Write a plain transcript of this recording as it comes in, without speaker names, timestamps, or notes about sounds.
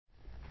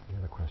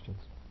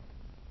questions.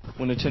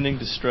 When attending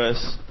to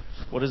stress,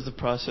 what is the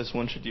process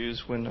one should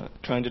use when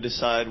trying to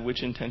decide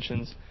which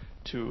intentions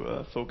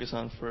to focus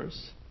on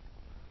first?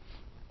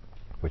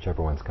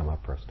 Whichever ones come up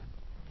first.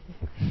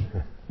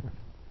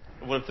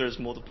 What if there's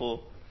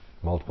multiple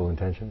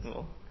intentions?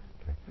 Well,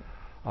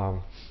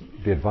 okay.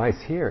 The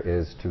advice here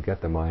is to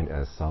get the mind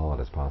as solid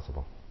as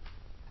possible.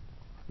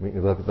 I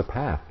mean, the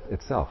path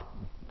itself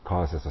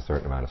causes a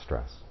certain amount of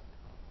stress.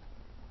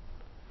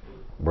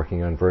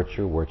 Working on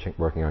virtue,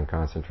 working on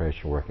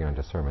concentration, working on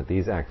discernment,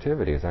 these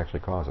activities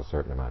actually cause a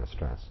certain amount of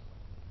stress.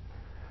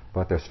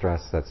 But they're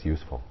stress that's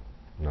useful.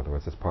 In other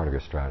words, it's part of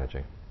your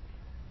strategy.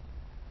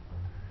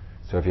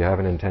 So if you have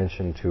an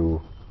intention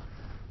to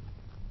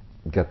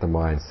get the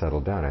mind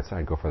settled down,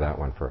 I'd go for that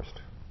one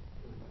first.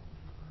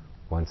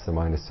 Once the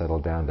mind is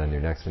settled down, then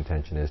your next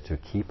intention is to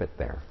keep it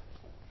there.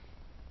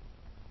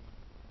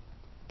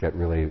 Get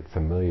really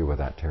familiar with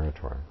that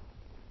territory.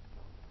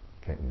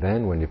 Okay.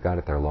 Then when you've got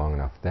it there long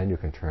enough, then you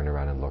can turn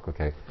around and look,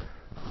 okay,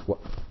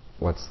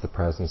 what's the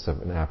presence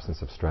of an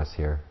absence of stress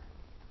here?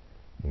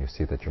 And you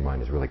see that your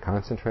mind is really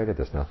concentrated,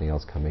 there's nothing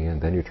else coming in.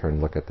 Then you turn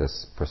and look at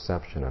this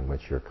perception on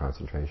which your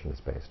concentration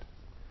is based.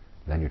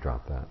 Then you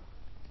drop that.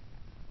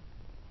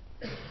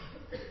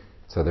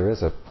 So there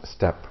is a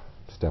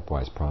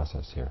stepwise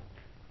process here.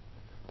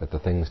 That the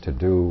things to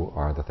do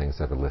are the things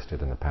that are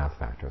listed in the path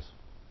factors.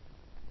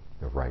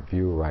 The right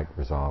view, right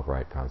resolve,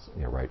 right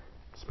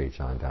speech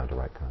on down to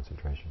right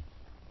concentration.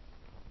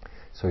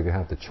 So if you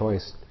have the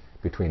choice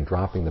between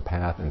dropping the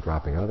path and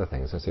dropping other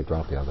things, let's say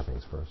drop the other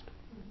things first.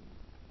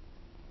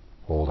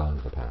 Hold on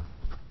to the path.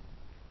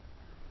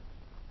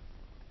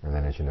 And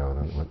then, as you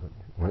know,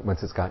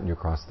 once it's gotten you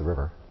across the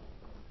river,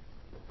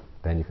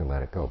 then you can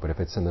let it go. But if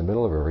it's in the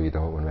middle of the river, you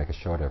don't want to make a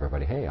show to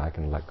everybody, hey, I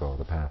can let go of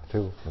the path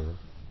too.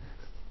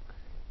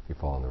 You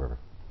fall in the river.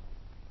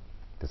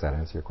 Does that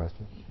answer your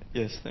question?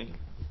 Yes, thank you.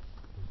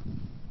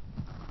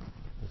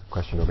 There's a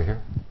question over here.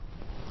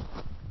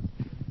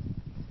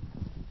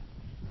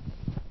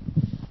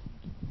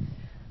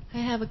 I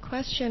have a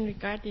question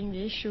regarding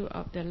the issue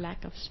of the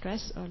lack of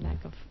stress or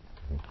lack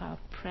of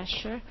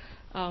pressure.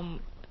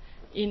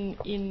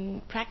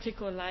 In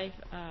practical life,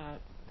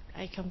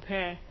 I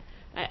compare.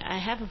 I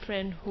have a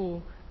friend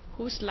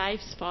whose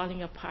life's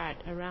falling apart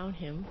around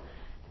him,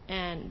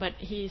 but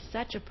he is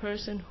such a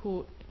person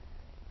who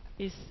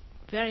is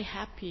very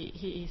happy.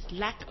 He is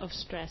lack of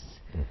stress,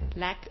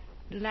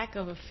 lack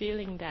of a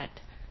feeling that,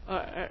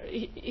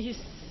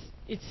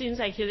 it seems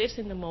like he lives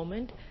in the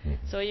moment.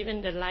 So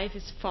even the life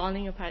is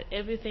falling apart,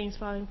 everything's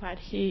falling apart,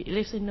 he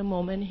lives in the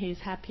moment, he's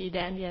happy,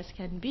 dandy as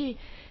can be.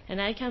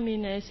 And I come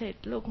in and I say,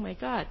 look, my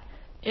God,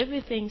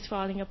 everything's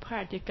falling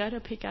apart, you gotta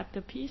pick up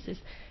the pieces.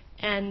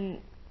 And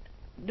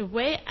the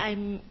way I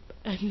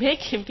make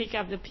him pick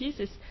up the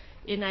pieces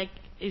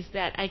is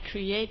that I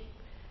create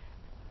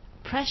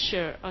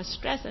pressure or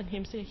stress on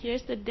him. Say,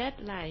 here's the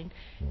deadline.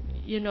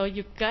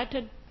 You've got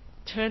to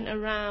turn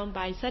around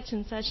by such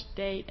and such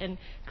date, and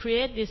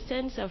create this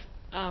sense of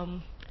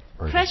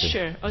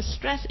pressure or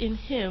stress in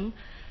him.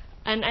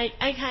 And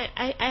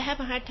I have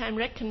a hard time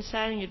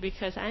reconciling it,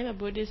 because I'm a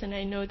Buddhist and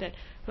I know that,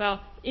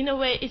 well, in a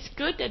way it's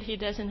good that he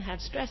doesn't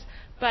have stress,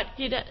 but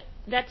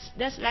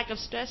that's lack of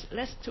stress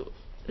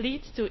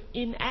leads to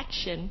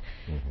inaction.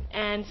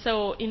 And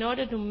so in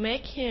order to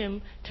make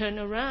him turn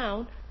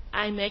around,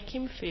 I make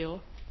him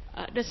feel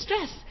the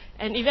stress,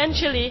 and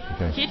eventually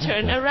he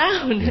turned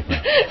around.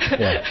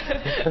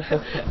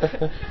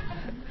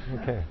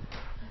 Okay.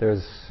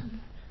 There's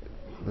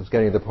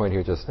getting to the point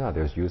here just now.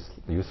 There's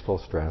useful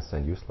stress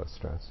and useless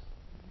stress,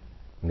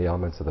 and the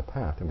elements of the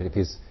path. I mean, if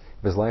his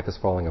life is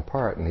falling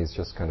apart and he's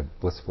just kind of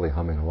blissfully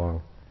humming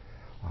along,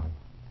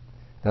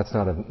 that's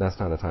not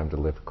a time to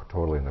live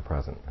totally in the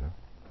present.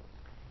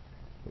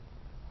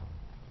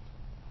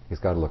 He's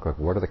got to look at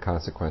what are the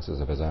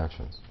consequences of his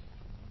actions.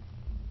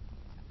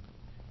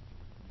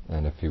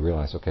 And if you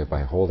realize, okay,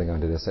 by holding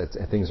on to this,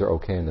 things are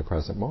okay in the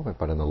present moment,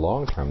 but in the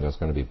long term, there's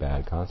going to be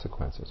bad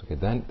consequences. Okay,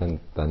 then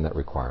that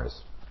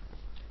requires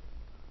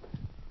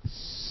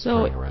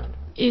turning around.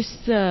 Is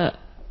the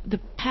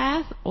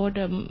path or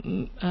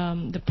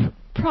the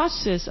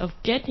process of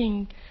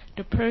getting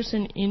the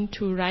person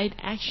into right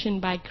action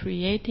by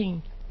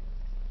creating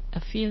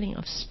a feeling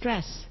of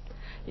stress,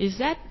 is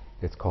that?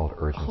 It's called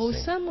urgency.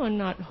 Wholesome or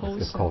not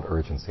wholesome? It's called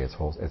urgency. It's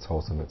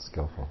wholesome. It's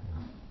skillful.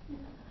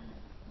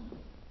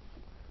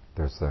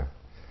 There's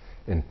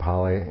in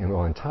Pali,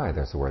 in Thai,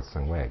 there's the word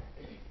sangweg.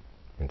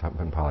 In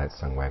Pali, it's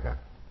sangwega.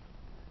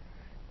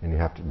 And you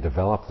have to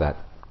develop that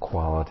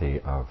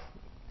quality of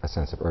a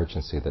sense of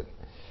urgency that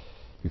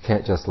you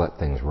can't just let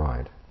things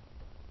ride,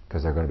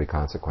 because there are going to be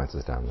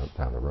consequences down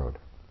the road.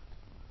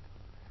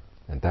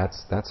 And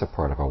that's a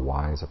part of a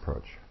wise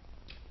approach.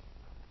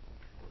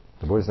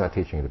 The Buddha's not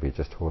teaching you to be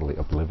just totally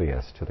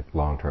oblivious to the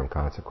long-term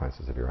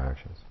consequences of your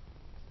actions,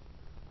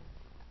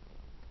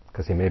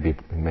 because he may be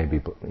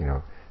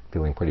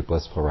feeling pretty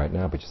blissful right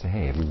now, but you say,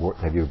 hey,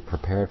 have you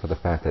prepared for the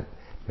fact that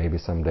maybe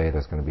someday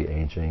there's going to be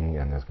aging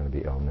and there's going to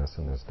be illness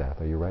and there's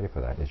death? Are you ready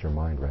for that? Is your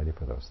mind ready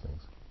for those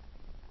things?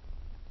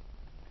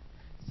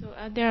 So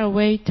are there a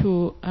way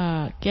to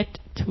get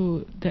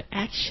to the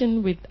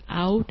action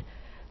without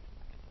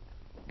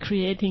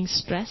creating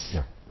stress?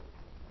 Yeah.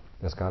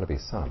 There's got to be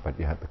some, but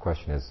the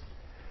question is,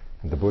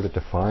 the Buddha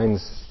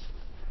defines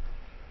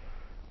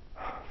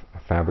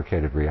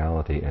fabricated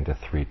reality into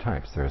three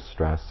types. There's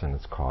stress and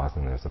its cause,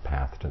 and there's a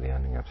path to the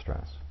ending of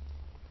stress.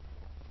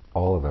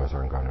 All of those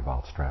are going to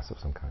involve stress of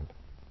some kind.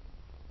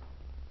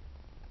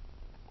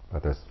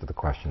 But there's the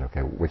question,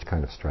 okay, which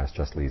kind of stress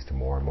just leads to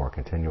more and more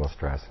continual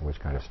stress, and which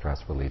kind of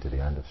stress will lead to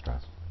the end of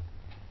stress?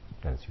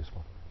 Then it's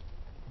useful.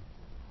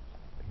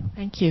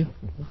 Thank you.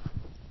 Mm-hmm.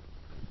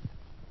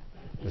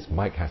 This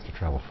mic has to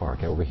travel far.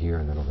 Okay, over here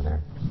and then over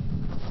there.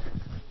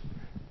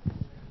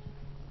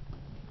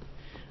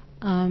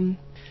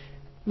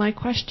 My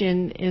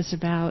question is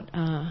about,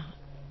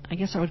 I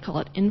guess I would call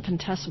it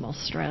infinitesimal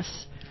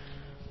stress.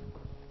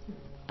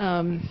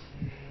 To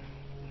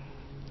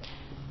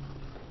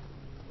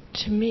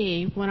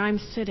me, when I'm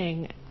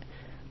sitting,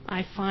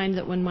 I find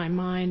that when my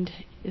mind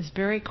is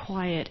very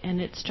quiet and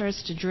it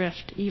starts to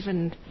drift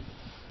even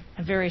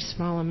a very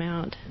small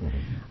amount,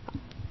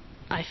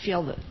 I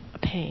feel a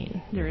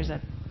pain. There is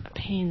a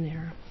pain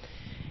there.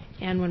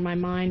 And when my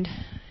mind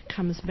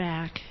comes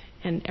back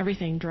and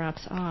everything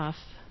drops off,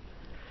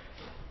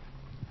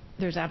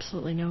 there's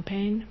absolutely no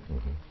pain.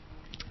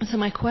 So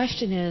my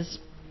question is,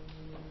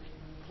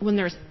 when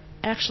there's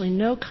actually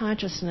no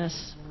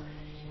consciousness,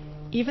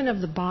 even of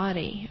the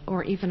body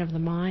or even of the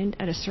mind,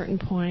 at a certain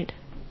point,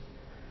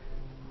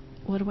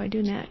 what do I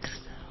do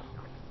next?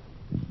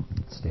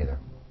 Stay there.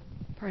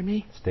 Pardon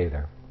me? Stay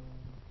there.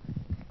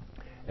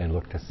 And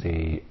look to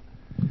see,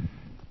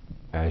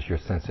 as your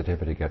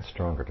sensitivity gets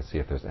stronger, to see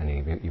if there's any,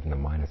 even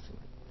the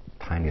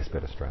tiniest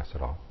bit of stress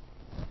at all.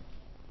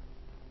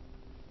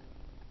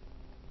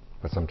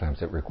 But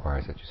sometimes it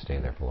requires that you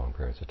stay there for long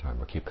periods of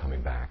time or keep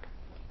coming back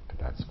to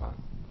that spot.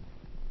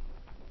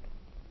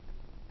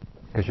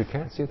 Because you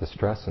can't see the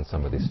stress in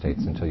some of these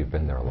states until you've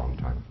been there a long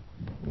time.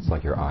 It's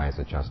like your eyes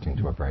adjusting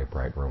to a very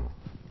bright room.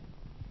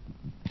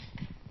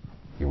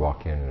 You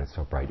walk in and it's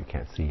so bright you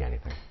can't see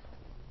anything.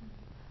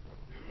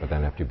 But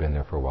then after you've been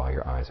there for a while,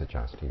 your eyes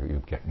adjust. You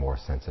get more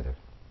sensitive,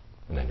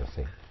 and then you'll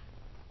see.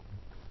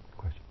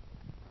 Question?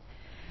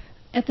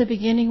 At the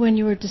beginning, when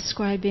you were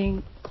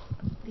describing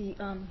the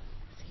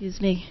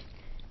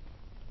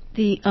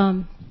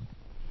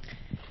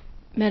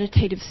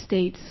meditative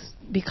states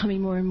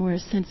becoming more and more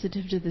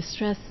sensitive to the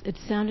stress, it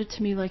sounded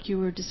to me like you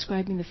were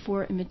describing the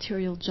four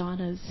immaterial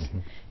jhanas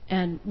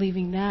and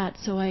leaving that.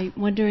 So I'm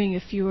wondering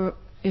if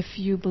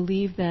you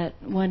believe that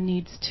one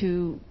needs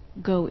to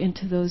go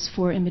into those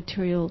four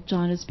immaterial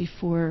jhanas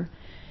before,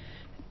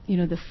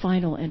 the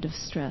final end of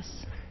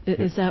stress.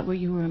 Is that what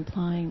you were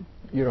implying?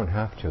 You don't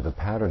have to. The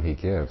pattern he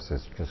gives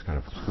is just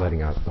kind of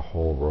letting out the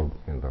whole road,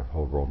 the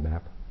whole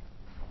roadmap.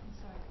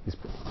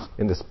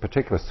 In this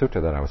particular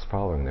sutta that I was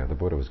following there, the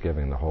Buddha was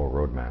giving the whole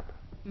roadmap.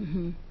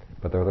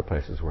 But there are other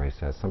places where he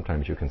says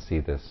sometimes you can see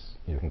this,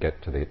 you can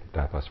get to the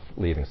deathless,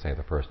 leaving, say,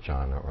 the first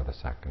jhana or the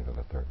second or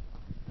the third.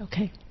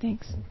 Okay,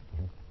 thanks.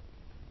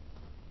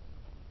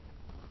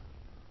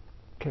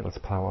 Okay, let's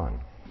plow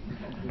on.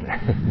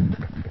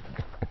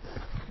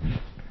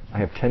 I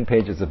have 10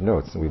 pages of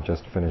notes, and we've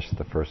just finished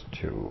the first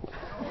 2.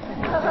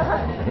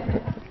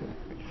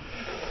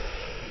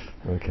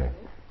 Okay.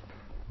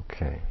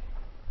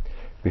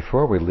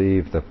 Before we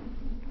leave the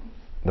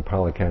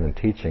Pali Canon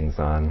teachings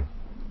on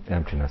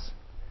emptiness,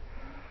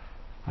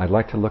 I'd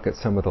like to look at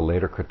some of the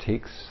later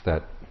critiques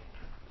that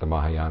the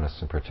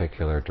Mahayanas in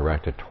particular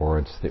directed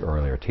towards the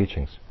earlier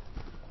teachings.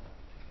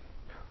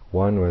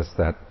 One was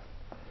that,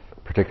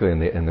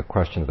 particularly in the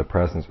question of the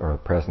presence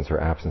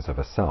or absence of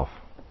a self,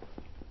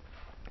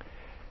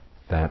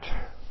 that,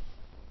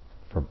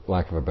 for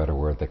lack of a better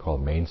word, they call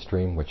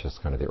mainstream, which is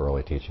kind of the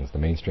early teachings. The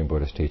mainstream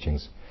Buddhist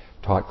teachings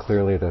taught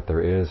clearly that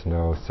there is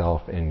no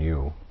self in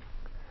you,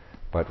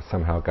 but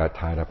somehow got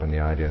tied up in the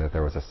idea that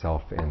there was a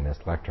self in this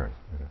lectern,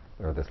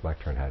 or this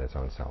lectern had its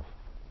own self.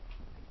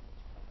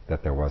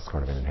 That there was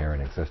sort of an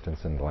inherent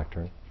existence in the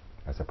lectern,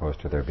 as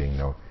opposed to there being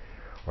no,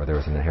 or there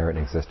was an inherent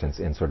existence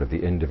in sort of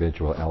the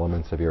individual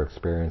elements of your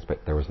experience,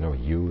 but there was no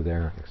you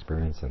there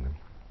experiencing them.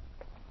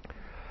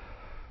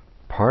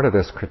 Part of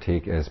this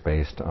critique is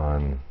based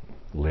on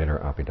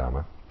later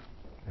Abhidhamma,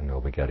 and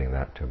we'll be getting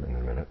that to in a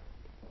minute.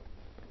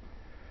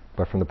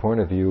 But from the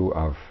point of view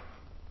of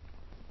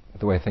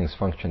the way things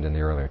functioned in the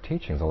earlier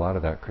teachings, a lot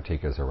of that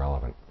critique is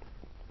irrelevant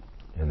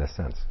in this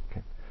sense.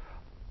 Okay?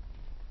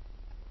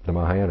 The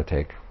Mahayana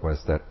take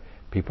was that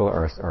people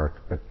are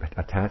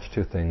attached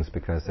to things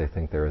because they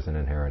think there is an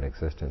inherent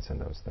existence in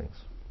those things.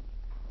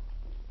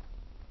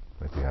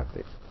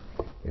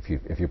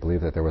 If you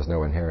believe that there was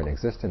no inherent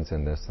existence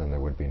in this, then there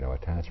would be no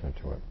attachment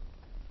to it.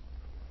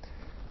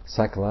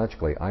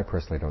 Psychologically, I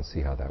personally don't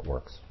see how that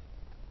works.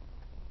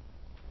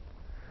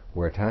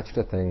 We're attached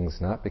to things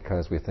not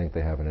because we think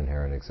they have an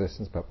inherent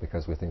existence, but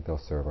because we think they'll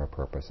serve our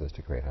purposes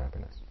to create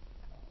happiness.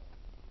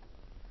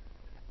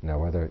 Now,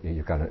 whether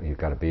you've got a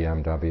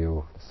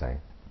BMW, say,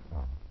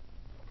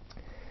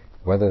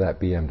 whether that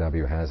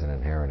BMW has an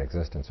inherent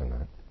existence or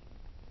not,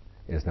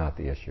 is not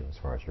the issue as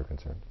far as you're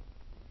concerned.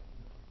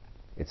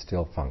 It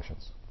still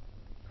functions.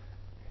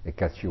 It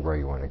gets you where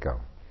you want to go.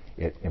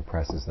 It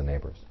impresses the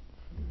neighbors.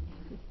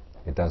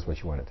 It does what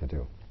you want it to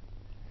do.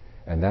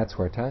 And that's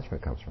where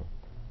attachment comes from.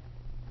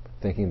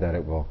 Thinking that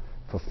it will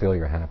fulfill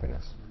your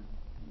happiness.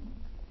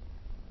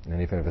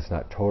 And even if it's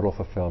not total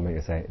fulfillment,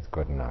 you say it's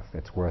good enough.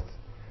 It's worth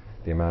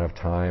the amount of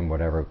time,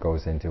 whatever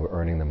goes into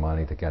earning the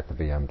money to get the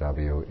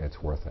BMW,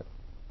 it's worth it.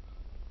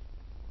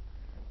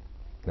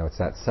 Now it's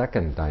that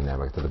second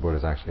dynamic that the Buddha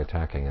is actually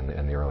attacking in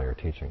the earlier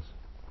teachings.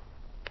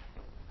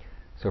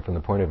 So from the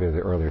point of view of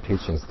the earlier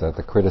teachings,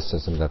 the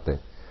criticism that the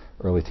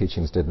early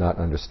teachings did not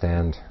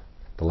understand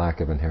the lack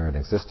of inherent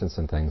existence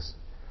in things,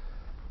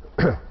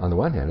 on the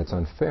one hand, it's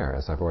unfair,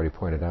 as I've already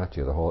pointed out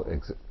to you. The whole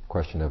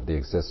question of the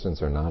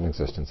existence or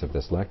non-existence of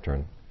this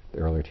lectern, the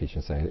earlier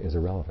teachings say, is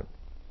irrelevant.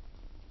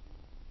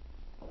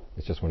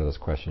 It's just one of those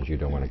questions you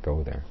don't want to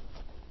go there.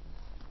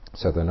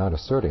 So they're not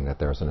asserting that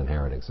there's an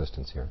inherent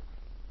existence here.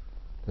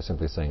 They're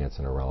simply saying it's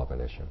an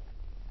irrelevant issue.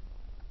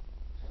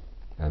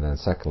 And then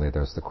secondly,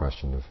 there's the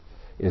question of,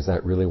 is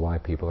that really why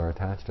people are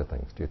attached to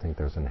things? Do you think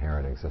there's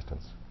inherent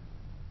existence?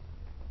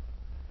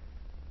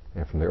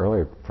 And from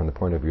the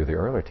point of view of the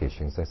earlier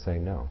teachings, they say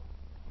no.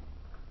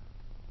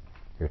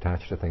 You're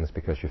attached to things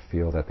because you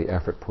feel that the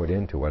effort put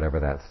into whatever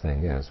that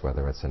thing is,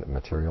 whether it's a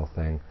material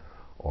thing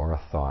or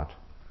a thought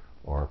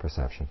or a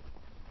perception,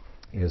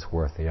 is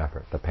worth the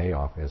effort. The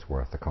payoff is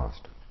worth the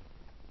cost.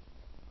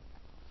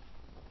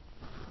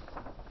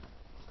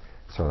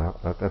 So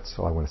that's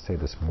all I want to say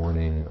this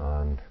morning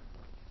on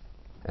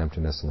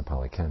emptiness in the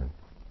Pali Canon.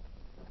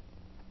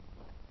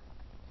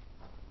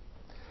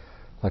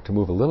 I'd like to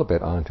move a little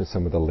bit on to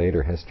some of the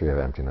later history of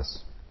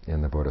emptiness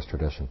in the Buddhist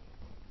tradition.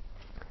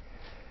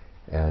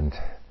 And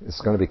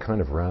it's going to be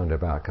kind of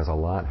roundabout because a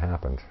lot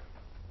happened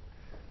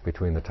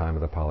between the time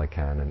of the Pali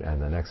Canon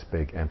and the next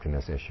big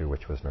emptiness issue,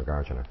 which was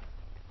Nagarjuna.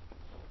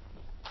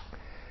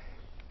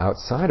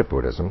 Outside of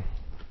Buddhism,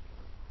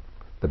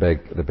 the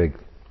big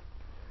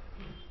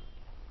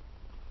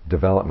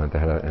development that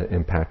had an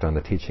impact on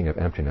the teaching of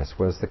emptiness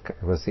was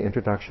the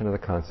introduction of the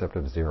concept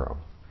of zero.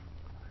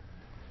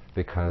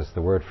 Because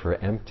the word for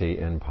empty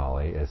in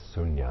Pali is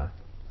sunya.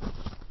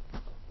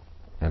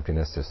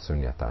 Emptiness is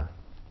sunyata.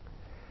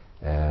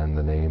 And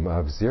the name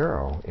of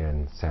zero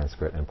in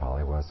Sanskrit and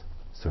Pali was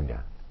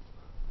sunya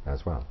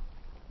as well.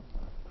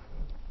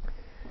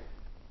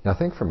 Now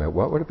think for a minute,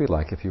 what would it be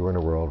like if you were in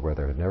a world where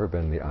there had never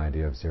been the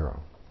idea of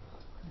zero?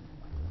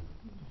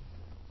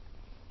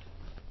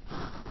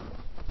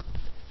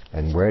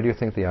 And where do you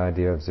think the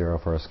idea of zero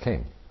first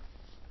came?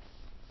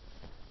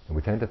 And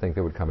we tend to think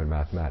it would come in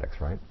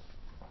mathematics, right?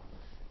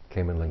 It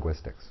came in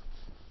linguistics.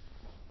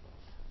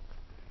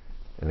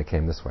 And it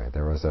came this way.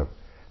 There was a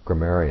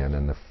grammarian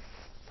in the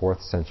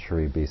 4th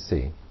century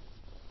BC.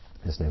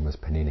 His name was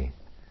Panini.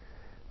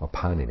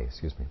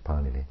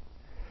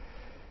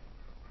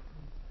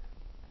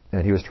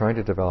 And he was trying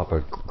to develop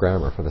a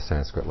grammar for the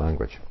Sanskrit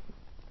language.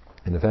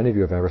 And if any of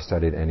you have ever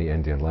studied any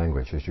Indian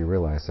languages, you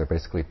realize there are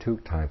basically two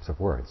types of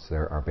words.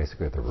 There are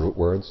basically the root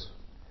words,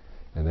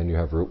 and then you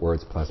have root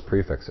words plus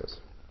prefixes.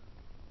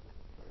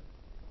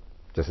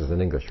 Just as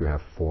in English, you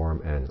have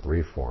form and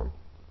reform.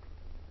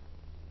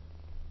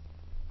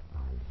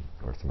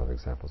 Or some other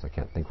examples I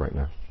can't think right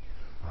now.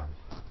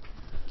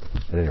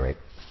 At any rate,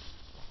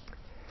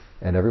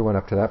 and everyone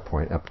up to that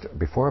point,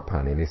 before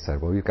Panini,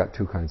 said, well, you've got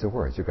two kinds of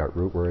words. You've got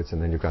root words,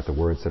 and then you've got the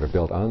words that are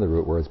built on the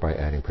root words by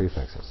adding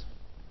prefixes.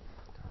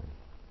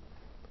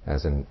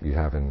 As in, you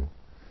have in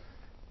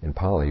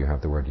Pali, you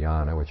have the word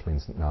jnana, which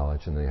means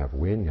knowledge, and then you have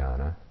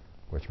vijnana,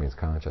 which means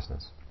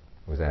consciousness.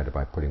 It was added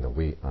by putting the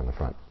vi on the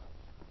front.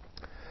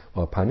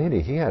 Well,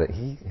 Panini, he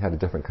had a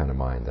different kind of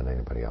mind than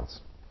anybody else.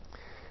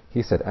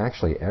 He said,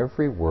 actually,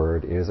 every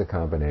word is a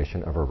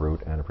combination of a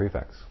root and a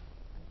prefix.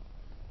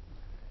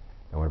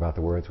 And what about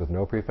the words with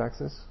no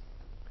prefixes?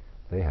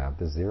 They have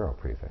the zero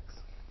prefix.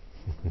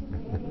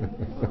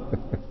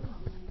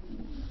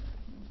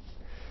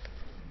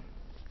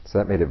 So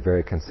that made it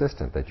very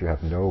consistent that you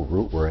have no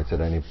root words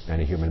that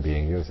any human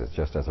being uses,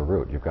 just as a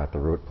root. You've got the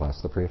root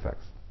plus the prefix.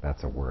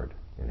 That's a word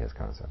in his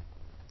concept.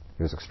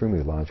 He was an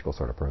extremely logical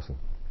sort of person.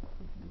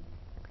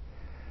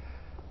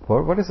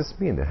 Well, what does this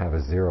mean, to have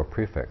a zero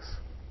prefix?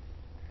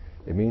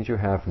 It means you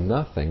have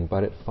nothing,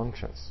 but it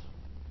functions.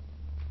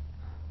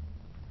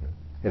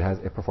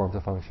 It performs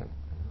a function.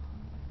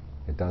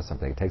 It does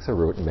something. It takes a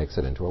root and makes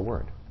it into a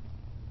word.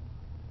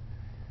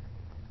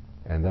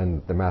 And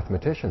then the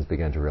mathematicians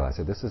began to realize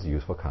that this is a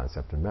useful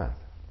concept in math.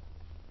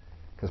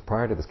 Because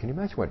prior to this, can you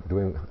imagine what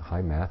doing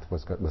high math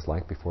was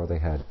like before they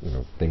had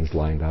things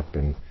lined up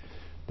in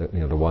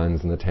the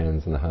ones and the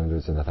tens and the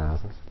hundreds and the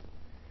thousands?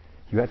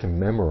 You had to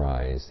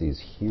memorize these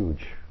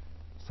huge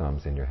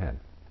sums in your head.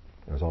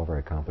 It was all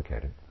very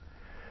complicated.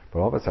 But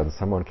all of a sudden,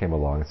 someone came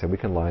along and said, we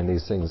can line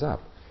these things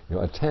up.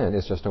 A 10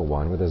 is just a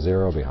 1 with a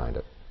 0 behind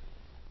it.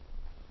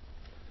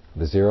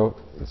 The zero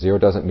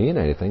doesn't mean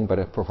anything, but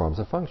it performs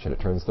a function.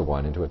 It turns the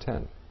 1 into a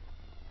 10.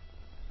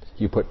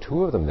 You put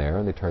two of them there,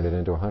 and they turn it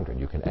into 100.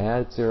 You can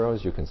add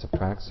zeros, you can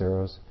subtract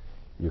zeros,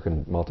 You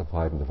can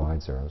multiply and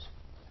divide zeros.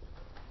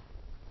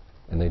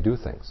 And they do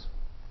things.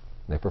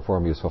 They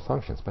perform useful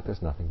functions, but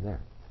there's nothing there.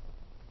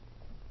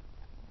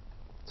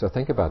 So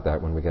think about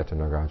that when we get to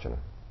Nagarjuna.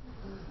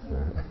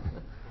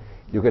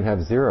 You can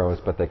have zeros,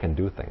 but they can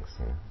do things.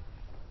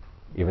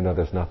 Even though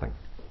there's nothing.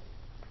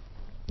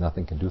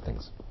 Nothing can do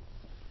things.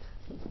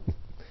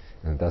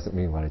 And it doesn't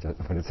mean what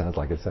it sounds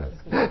like it says.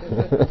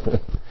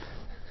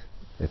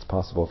 It's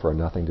possible for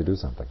nothing to do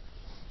something.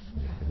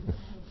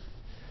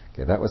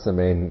 Okay, that was the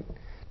main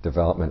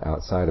development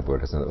outside of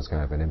Buddhism that was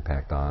going to have an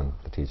impact on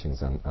the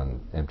teachings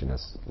on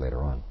emptiness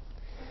later on.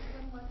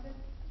 When was it?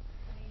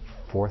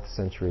 4th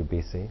century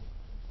BC,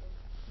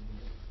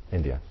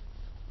 India.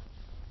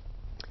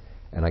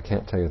 And I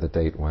can't tell you the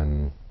date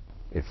when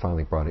it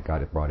finally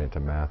got it brought into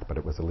math, but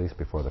it was at least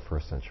before the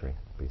 1st century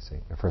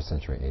BC, or 1st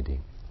century AD.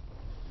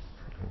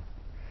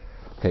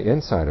 Okay,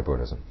 inside of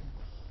Buddhism,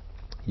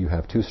 you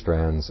have 2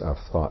 strands of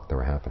thought that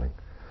are happening.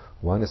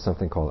 One is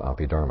something called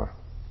Abhidharma.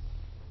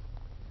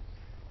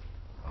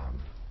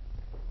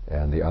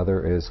 And the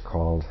other is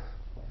called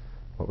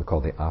what we call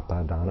the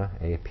Apadana,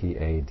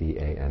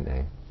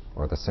 A-P-A-D-A-N-A,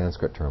 or the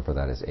Sanskrit term for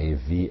that is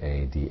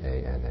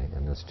A-V-A-D-A-N-A.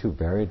 And there's 2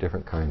 very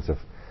different kinds of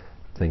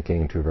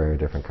thinking, 2 very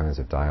different kinds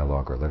of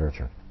dialogue or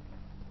literature.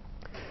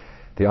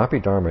 The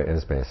Abhidharma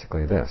is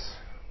basically this.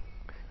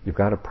 You've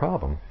got a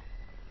problem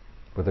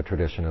with the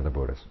tradition of the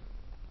Buddhas,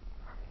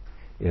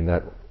 in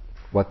that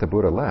what the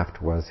Buddha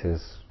left was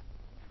his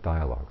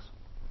dialogues.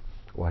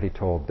 What he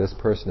told this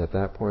person at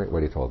that point,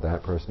 what he told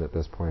that person at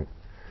this point,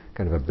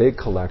 kind of a big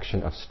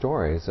collection of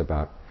stories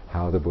about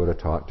how the Buddha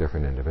taught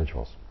different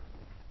individuals.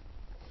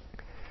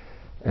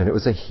 And it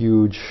was a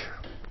huge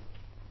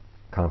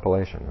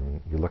compilation. I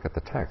mean, you look at the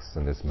texts,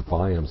 and there's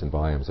volumes and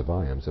volumes and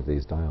volumes of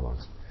these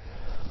dialogues.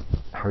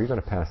 How are you going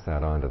to pass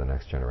that on to the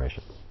next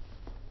generation?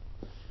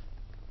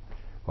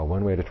 Well,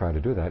 one way to try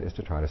to do that is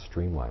to try to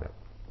streamline it.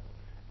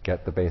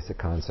 Get the basic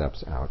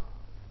concepts out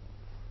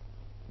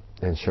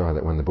and show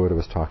that when the Buddha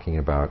was talking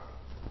about,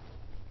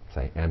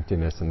 say,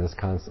 emptiness in this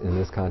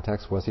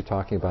context, was he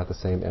talking about the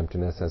same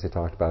emptiness as he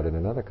talked about in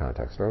another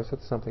context, or was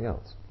it something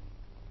else?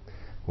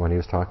 When he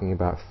was talking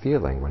about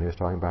feeling, when he was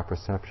talking about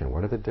perception,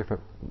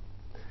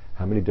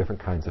 how many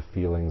different kinds of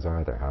feelings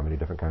are there? How many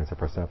different kinds of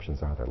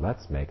perceptions are there?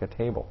 Let's make a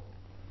table.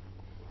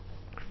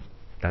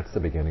 That's the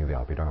beginning of the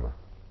Abhidharma.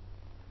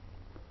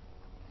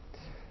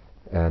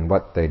 And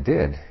what they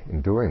did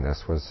in doing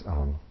this was,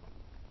 on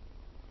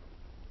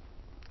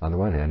the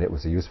one hand, it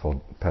was a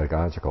useful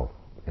pedagogical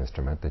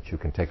instrument that you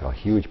can take a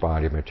huge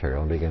body of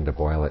material and begin to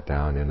boil it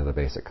down into the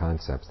basic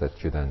concepts that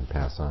you then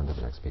pass on to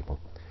the next people.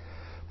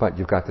 But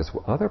you've got this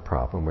other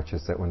problem, which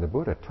is that when the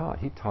Buddha taught,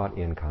 he taught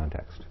in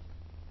context.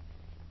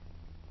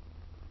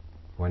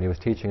 When he was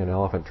teaching an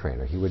elephant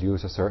trainer, he would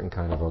use a certain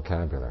kind of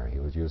vocabulary. He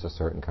would use a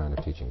certain kind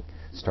of teaching,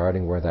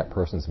 starting where that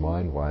person's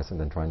mind was and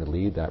then trying to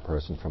lead that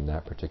person from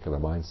that particular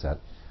mindset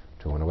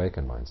to an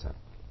awakened mindset.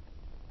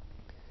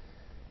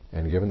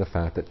 And given the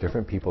fact that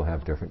different people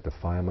have different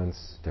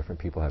defilements, different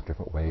people have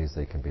different ways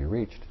they can be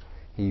reached,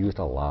 he used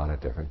a lot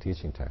of different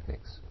teaching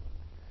techniques.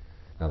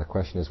 Now the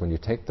question is, when you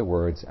take the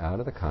words out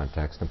of the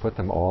context and put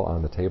them all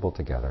on the table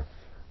together,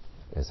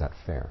 is that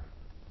fair?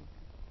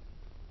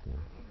 Yeah.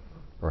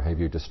 Or have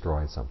you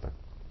destroyed something?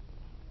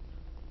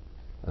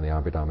 And the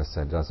Abhidharma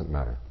said, it doesn't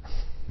matter.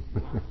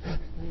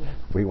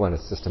 We want a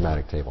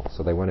systematic table.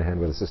 So they went ahead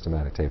with a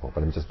systematic table.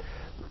 But I'm just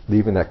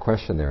leaving that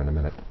question there in a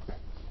minute.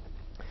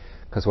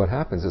 Because what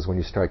happens is when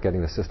you start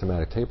getting the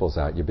systematic tables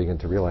out, you begin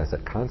to realize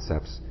that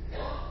concepts,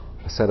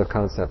 a set of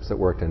concepts that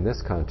worked in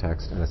this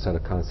context and a set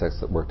of concepts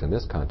that worked in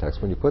this context,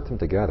 when you put them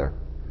together,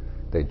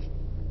 they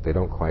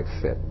don't quite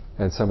fit.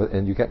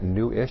 And you get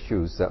new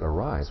issues that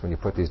arise when you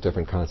put these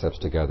different concepts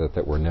together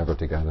that were never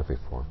together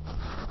before.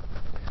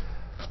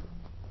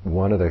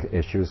 One of the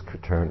issues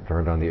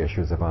turned on the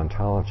issues of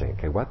ontology.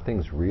 Okay, what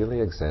things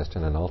really exist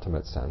in an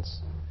ultimate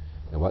sense,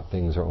 and what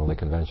things are only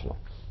conventional?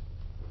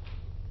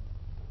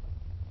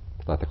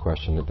 About the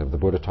question that the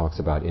Buddha talks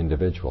about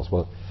individuals.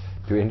 Well,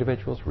 do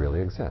individuals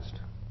really exist?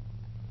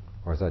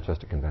 Or is that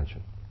just a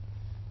convention?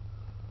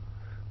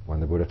 When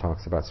the Buddha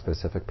talks about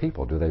specific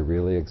people, do they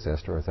really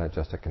exist, or is that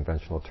just a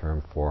conventional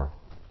term for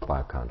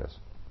 5 khandhas?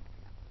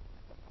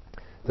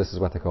 This is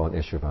what they call an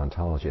issue of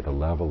ontology, the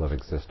level of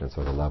existence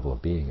or the level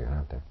of being you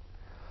have there.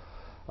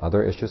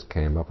 Other issues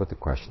came up with the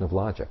question of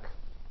logic.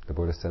 The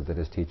Buddha said that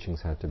his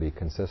teachings had to be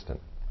consistent.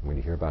 When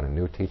you hear about a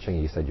new teaching,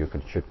 he said you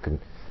should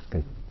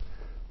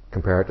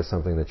compare it to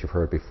something that you've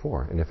heard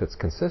before. And if it's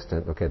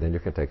consistent, okay, then you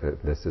can take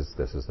it, this is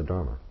the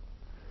Dharma.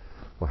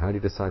 Well, how do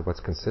you decide what's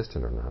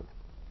consistent or not?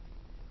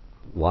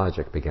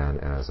 Logic began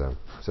as a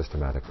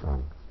systematic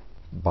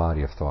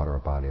body of thought or a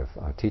body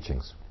of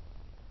teachings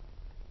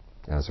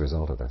as a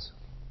result of this.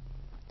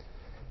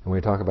 And when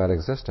you talk about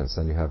existence,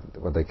 then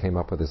they came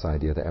up with this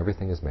idea that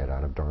everything is made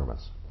out of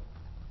dharmas,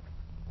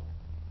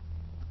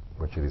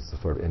 which are these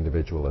sort of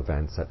individual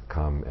events that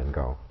come and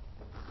go.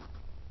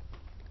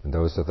 And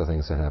those are the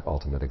things that have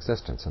ultimate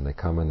existence, and they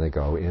come and they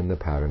go in the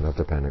pattern of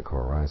dependent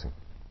co-arising.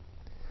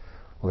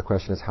 Well, the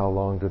question is, how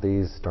long do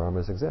these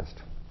dharmas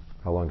exist?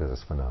 How long does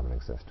this phenomenon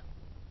exist?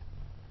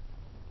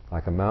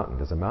 Like a mountain.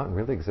 Does a mountain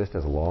really exist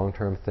as a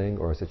long-term thing,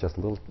 or is it just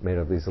made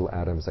of these little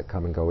atoms that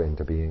come and go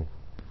into being,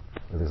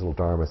 or these little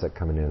dharmas that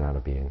come in and out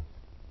of being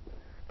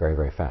very,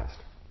 very fast?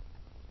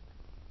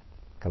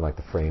 Kind of like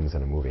the frames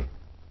in a movie.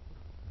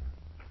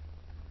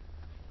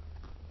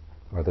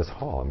 Or this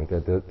hall. I mean,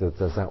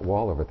 does that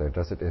wall over there,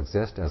 does it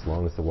exist as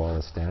long as the wall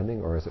is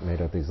standing, or is it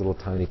made of these little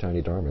tiny,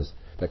 tiny dharmas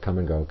that come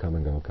and go, come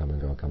and go, come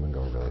and go, come and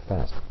go really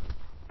fast?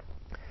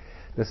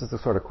 This is the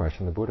sort of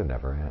question the Buddha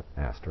never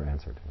asked or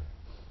answered.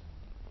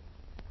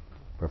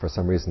 But for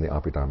some reason, the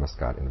Abhidharmists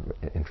got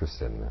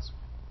interested in this.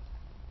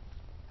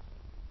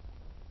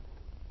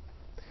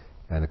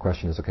 And the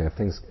question is, okay, if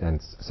things,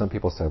 and some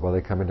people said, well,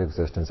 they come into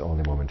existence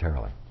only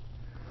momentarily.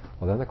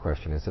 Well, then the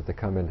question is, if they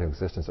come into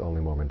existence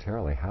only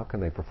momentarily, how can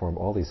they perform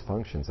all these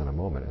functions in a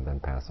moment and then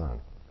pass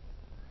on?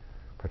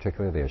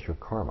 Particularly the issue of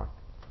karma.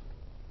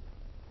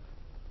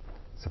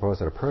 Suppose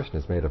that a person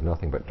is made of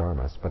nothing but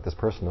dharmas, but this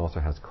person also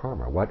has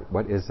karma.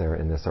 What is there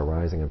in this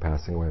arising and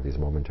passing away of these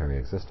momentary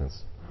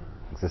existences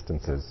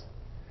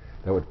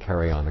that would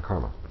carry on the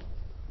karma?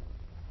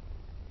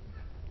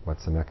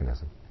 What's the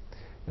mechanism?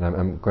 And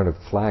I'm going to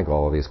flag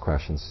all of these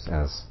questions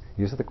as,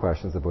 these are the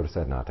questions the Buddha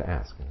said not to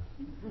ask.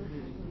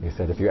 He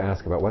said, if you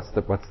ask about what's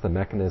the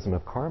mechanism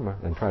of karma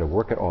and try to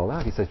work it all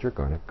out, he says, you're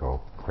going to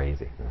go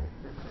crazy.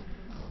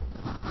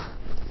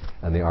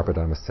 And the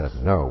Abhidharmists said,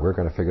 no, we're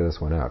going to figure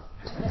this one out.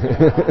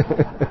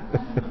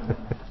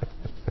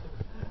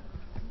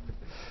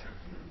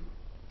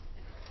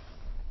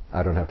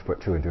 I don't have to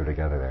put two and two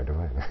together there, do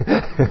I?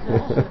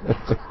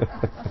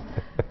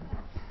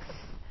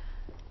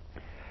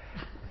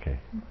 Okay.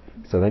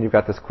 So then you've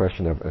got this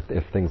question of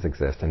if things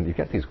exist, and you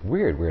get these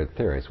weird, weird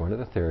theories. One of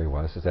the theory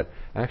is that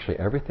actually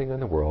everything in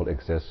the world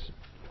exists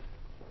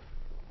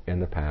in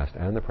the past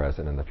and the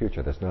present and the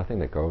future. There's nothing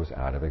that goes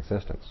out of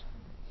existence.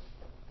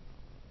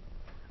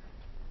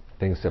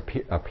 Things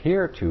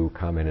appear to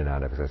come in and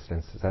out of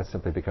existence. That's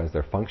simply because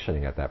they're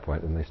functioning at that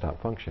point and they stop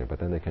functioning, but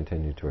then they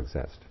continue to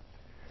exist.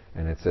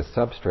 And it's this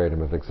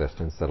substratum of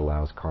existence that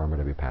allows karma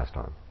to be passed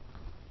on.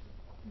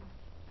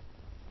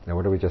 Now,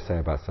 what did we just say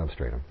about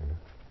substratum?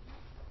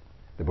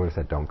 The Buddha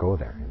said, don't go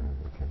there.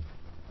 Okay.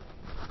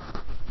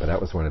 But that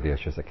was one of the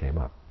issues that came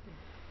up.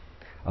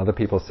 Other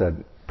people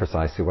said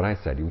precisely what I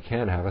said. You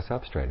can't have a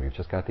substratum. You've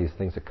just got these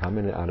things that come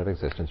in and out of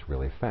existence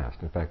really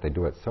fast. In fact, they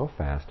do it so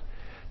fast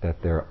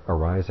that their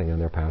arising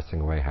and their passing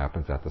away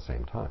happens at the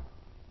same time.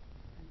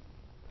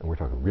 And we're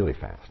talking really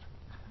fast.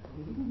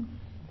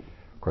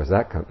 Of course,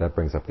 that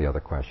brings up the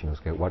other question, is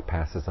okay, what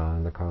passes on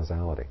in the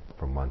causality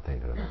from one thing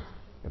to the next,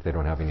 if they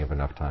don't have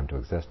enough time to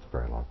exist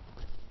very long?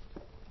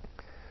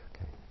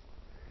 Okay.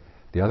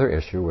 The other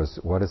issue was,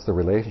 what is the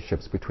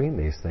relationships between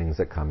these things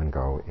that come and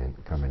go,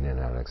 come in and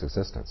out of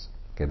existence?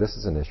 Okay, this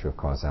is an issue of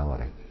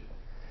causality.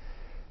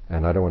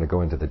 And I don't want to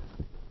go into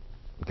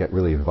get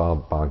really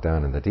bogged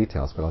down in the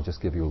details, but I'll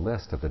just give you a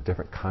list of the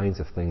different kinds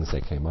of things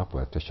they came up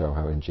with to show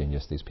how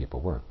ingenious these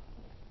people were.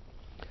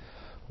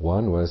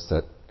 One was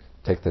that,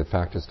 take the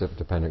factors of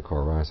dependent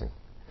co-arising.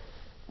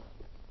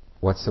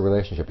 What's the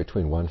relationship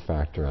between one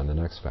factor and the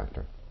next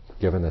factor?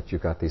 Given that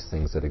you've got these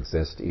things that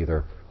exist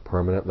either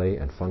permanently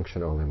and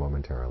function only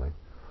momentarily,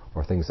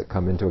 or things that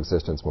come into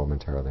existence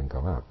momentarily and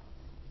go out.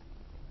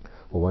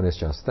 Well, one is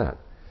just that.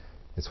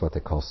 It's what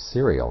they call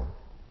serial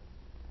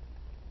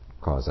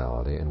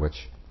causality, in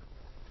which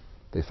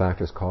the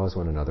factors cause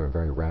one another in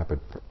very rapid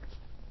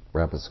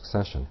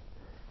succession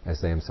as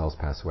they themselves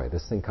pass away.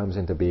 This thing comes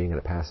into being and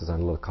it passes on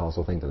a little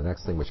causal thing to the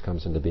next thing, which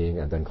comes into being,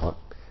 and then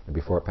and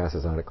before it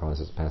passes on, it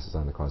passes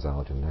on the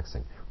causality to the next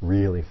thing.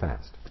 Really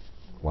fast.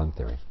 One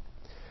theory.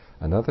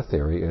 Another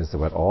theory is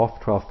that all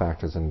 12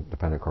 factors in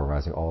dependent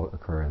co-arising all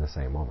occur in the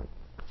same moment.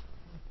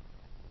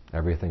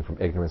 Everything from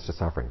ignorance to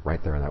suffering,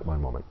 right there in that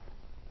one moment,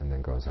 and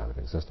then goes out of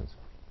existence.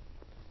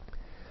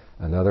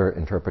 Another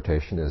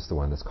interpretation is the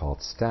one that's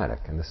called static,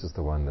 and this is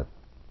the one that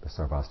the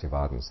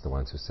Sarvastivadins, the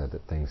ones who said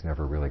that things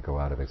never really go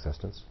out of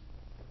existence.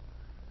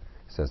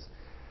 It says,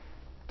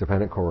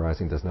 dependent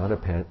co-arising does not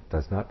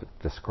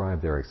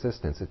describe their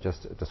existence, it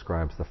just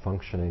describes the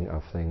functioning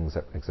of things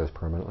that exist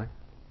permanently.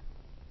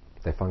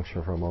 They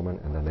function for a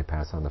moment, and then they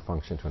pass on the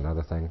function to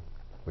another thing,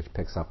 which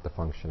picks up the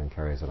function and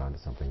carries it on to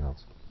something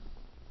else.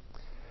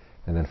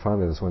 And then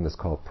finally, there's one that's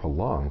called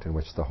prolonged, in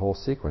which the whole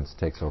sequence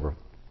takes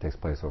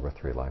place over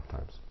 3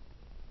 lifetimes.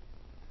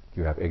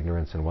 You have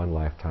ignorance in one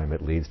lifetime,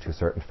 it leads to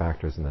certain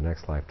factors in the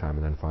next lifetime,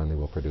 and then finally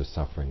will produce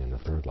suffering in the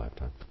 3rd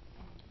lifetime.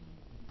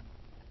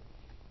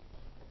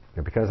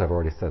 And because I've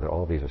already said that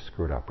all of these are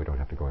screwed up, we don't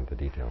have to go into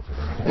details.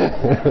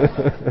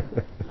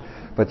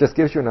 But just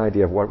gives you an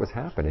idea of what was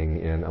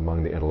happening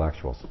among the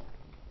intellectuals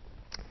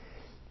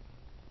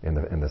in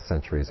the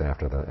centuries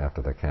after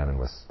the canon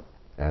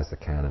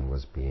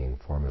was being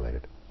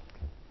formulated.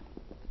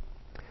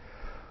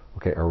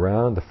 Okay,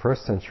 around the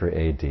 1st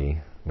century A.D.,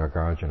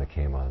 Nagarjuna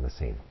came on the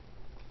scene.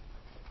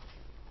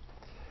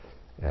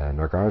 And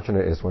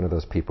Nagarjuna is one of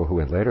those people who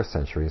in later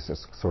centuries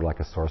is sort of like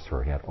a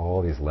sorcerer. He had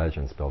all these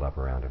legends built up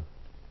around him.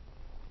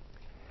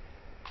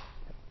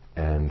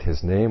 And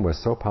his name was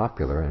so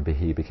popular and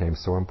he became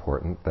so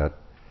important that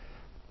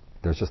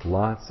there's just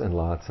lots and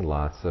lots and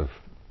lots of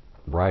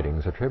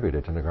writings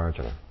attributed to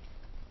Nagarjuna.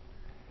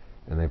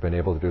 And they've been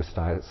able to do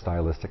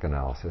stylistic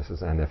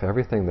analysis. And if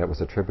everything that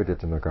was attributed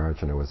to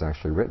Nagarjuna was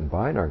actually written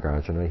by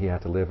Nagarjuna, he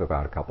had to live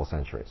about a couple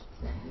centuries.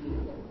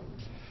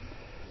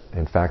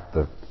 In fact,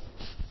 the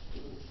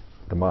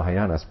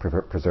Mahayanas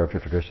preserved a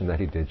tradition that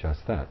he did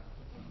just that.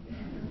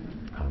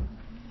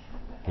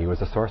 He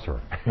was a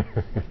sorcerer.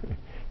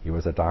 He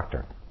was a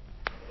doctor.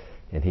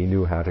 And he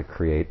knew how to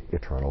create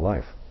eternal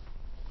life.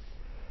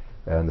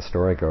 And the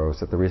story goes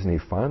that the reason he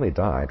finally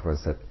died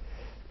was that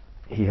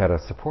he had a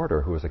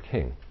supporter who was a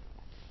king.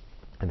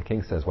 And the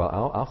king says, well,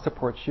 I'll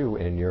support you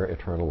in your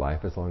eternal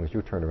life as long as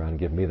you turn around and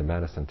give me the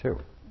medicine too.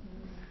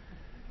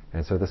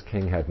 And so this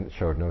king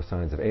showed no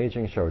signs of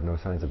aging, showed no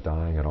signs of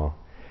dying at all.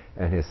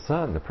 And his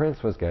son, the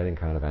prince, was getting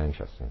kind of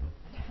anxious.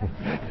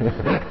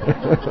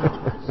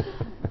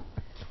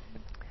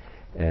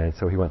 And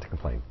so he went to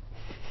complain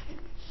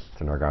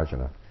to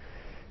Nagarjuna.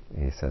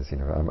 And he says,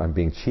 I'm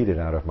being cheated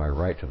out of my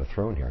right to the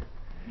throne here.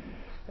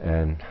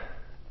 And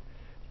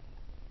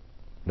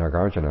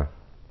Nagarjuna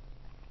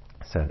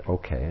said,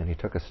 okay, and he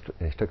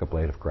took a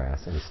blade of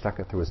grass and he stuck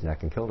it through his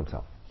neck and killed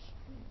himself.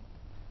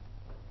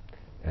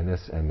 And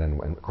then,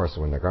 of course,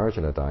 when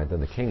Nagarjuna died,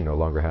 then the king no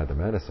longer had the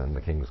medicine.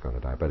 The king was going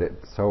to die. But it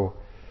so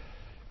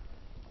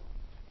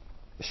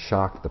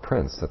shocked the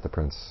prince that the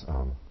prince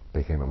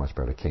became a much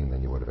better king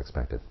than you would have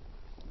expected.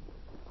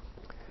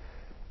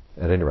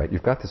 At any rate,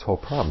 you've got this whole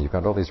problem. You've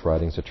got all these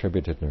writings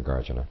attributed to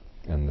Nagarjuna.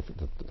 And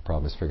the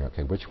problem is figuring out,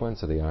 okay, which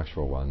ones are the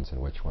actual ones and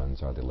which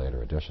ones are the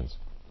later additions.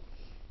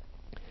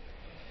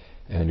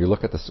 And you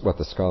look at what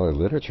the scholarly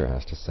literature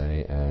has to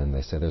say, and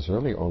they say there's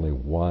really only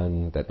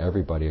one that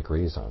everybody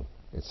agrees on.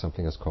 It's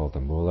something that's called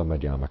the Mula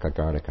Madhyamaka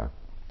Gardika,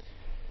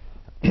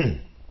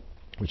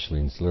 which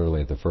means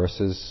literally the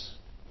verses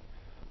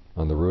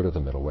on the root of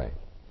the middle way.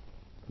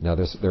 Now,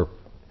 this is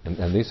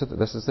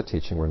the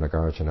teaching where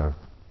Nagarjuna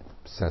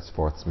sets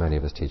forth many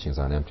of his teachings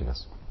on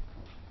emptiness.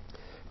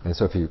 And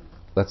so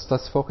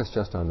let's focus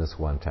just on this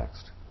one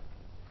text.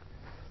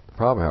 The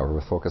problem, however,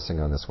 with focusing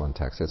on this one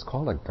text, it's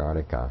called a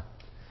Gardika.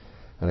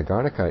 And a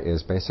Gardika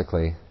is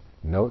basically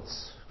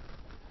notes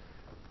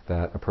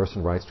that a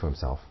person writes to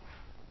himself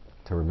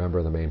to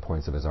remember the main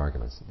points of his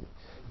arguments.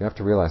 You have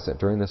to realize that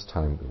during this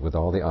time, with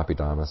all the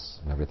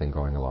Abhidhammas and everything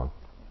going along,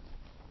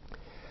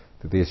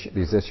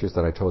 these issues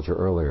that I told you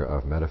earlier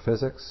of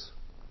metaphysics,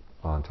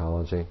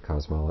 ontology,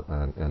 cosmology,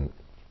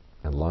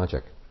 and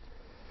logic,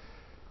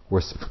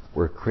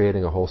 we're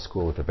creating a whole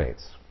school of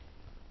debates.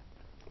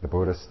 The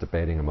Buddhists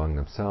debating among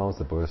themselves,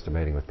 the Buddhists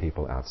debating with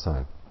people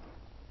outside.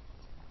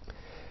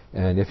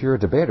 And if you're a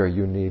debater,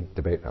 you need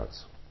debate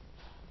notes.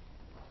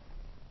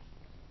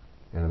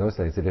 And in those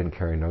days, they didn't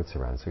carry notes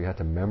around, so you had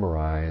to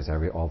memorize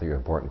all the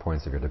important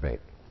points of your debate.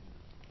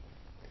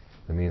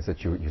 It means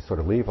that you sort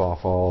of leave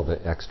off all the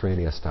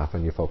extraneous stuff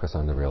and you focus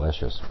on the real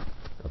issues,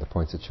 or the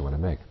points that you want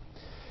to make.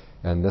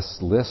 And this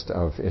list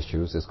of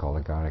issues is called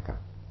a Gardika.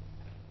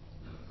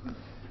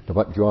 Now,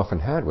 what you often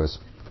had was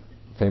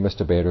famous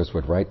debaters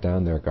would write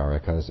down their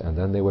Garikas and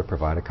then they would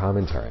provide a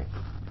commentary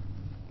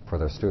for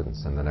their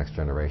students and the next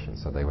generation.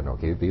 So they would know,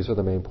 okay, these are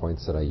the main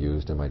points that I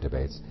used in my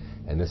debates,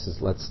 and this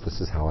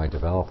is how I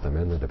developed them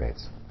in the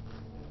debates.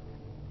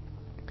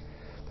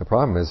 The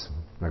problem is,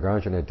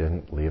 Nagarjuna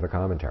didn't leave a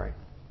commentary.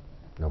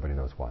 Nobody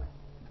knows why.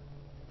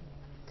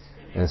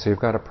 And so you've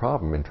got a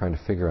problem in trying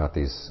to figure out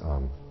these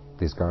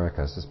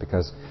Garikas, is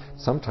because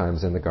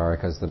sometimes in the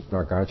Garikas, the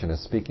Nagarjuna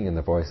is speaking in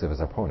the voice of his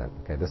opponent.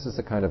 Okay, this is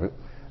the kind of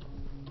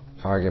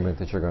argument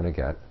that you're going to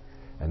get,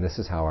 and this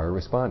is how I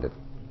responded.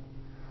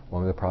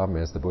 Only the problem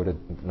is the Buddha,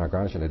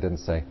 Nagarjuna, didn't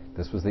say,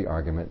 this was the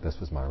argument, this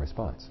was my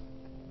response.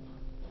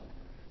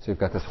 So you've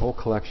got this whole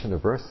collection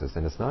of verses,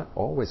 and it's not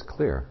always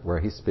clear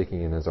where he's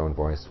speaking in his own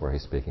voice, where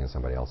he's speaking in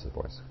somebody else's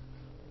voice.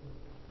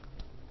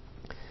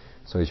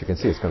 So as you can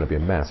see, it's going to be a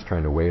mess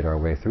trying to wade our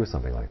way through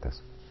something like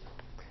this.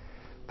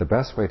 The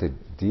best way to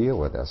deal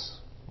with this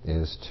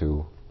is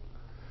to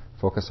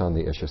focus on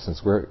the issue.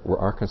 Since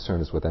our concern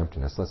is with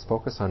emptiness, let's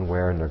focus on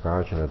where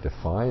Nagarjuna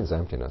defines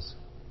emptiness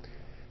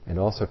and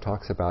also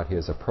talks about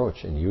his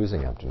approach in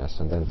using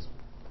emptiness, and then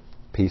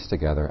piece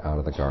together out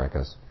of the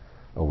Garikas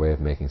a way of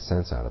making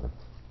sense out of them.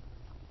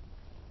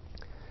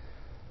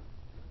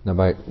 Now,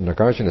 by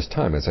Nagarjuna's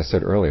time, as I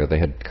said earlier, they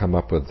had come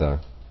up with the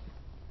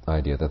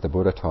idea that the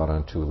Buddha taught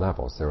on two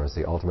levels. There was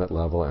the ultimate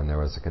level and there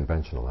was the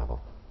conventional level.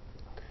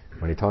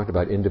 When he talked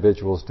about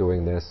individuals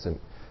doing this and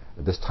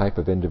this type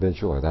of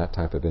individual or that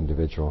type of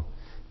individual,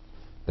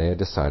 they had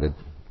decided,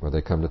 or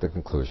they come to the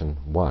conclusion,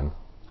 one,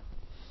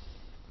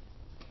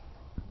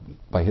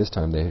 by his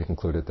time they had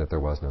concluded that there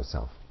was no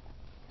self.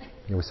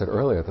 And we said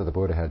earlier that the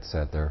Buddha had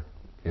said there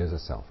is a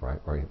self, right?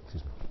 Or,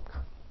 excuse me,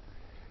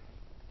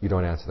 you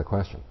don't answer the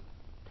question.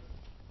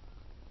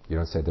 You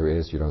don't say there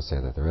is, you don't say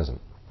that there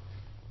isn't.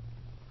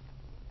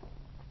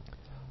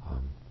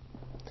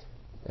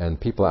 And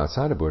people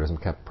outside of Buddhism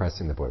kept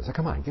pressing the Buddha. Said,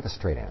 come on, give a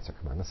straight answer.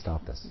 Come on, let's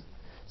stop this.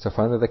 So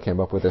finally they came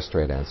up with their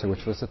straight answer,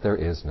 which was that there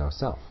is no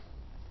self.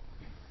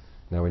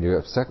 Now, when you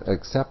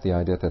accept the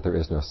idea that there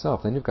is no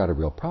self, then you've got a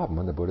real problem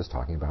when the Buddha is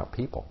talking about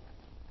people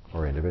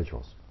or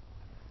individuals.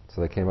 So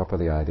they came up with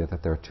the idea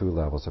that there are two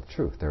levels of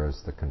truth. There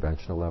is the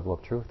conventional level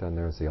of truth, and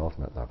there is the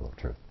ultimate level of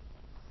truth.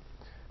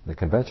 The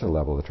conventional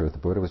level of the truth, the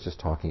Buddha was just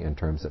talking in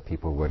terms that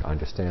people would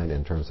understand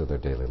in terms of their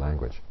daily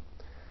language.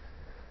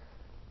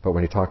 But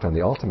when he talked on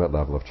the ultimate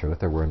level of truth,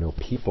 there were no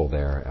people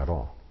there at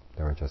all.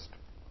 There were just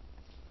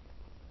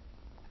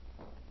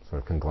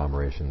sort of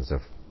conglomerations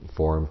of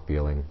form,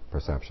 feeling,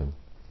 perception,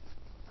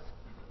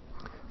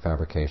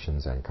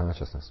 fabrications, and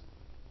consciousness.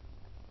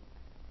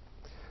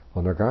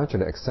 Well,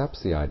 Nagarjuna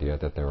accepts the idea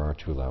that there are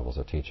two levels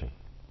of teaching,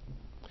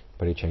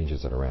 but he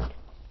changes it around.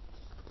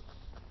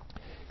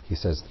 He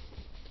says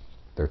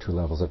there are two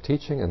levels of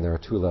teaching and there are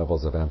two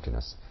levels of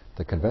emptiness.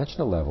 The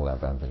conventional level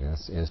of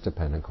emptiness is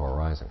dependent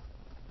co-arising.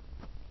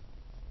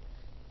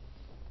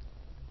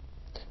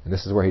 And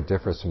this is where he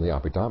differs from the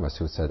Abhidhammas,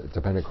 who said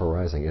dependent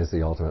co-arising is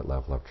the ultimate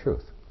level of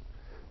truth.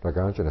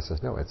 Nagarjuna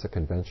says, no, it's a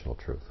conventional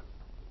truth.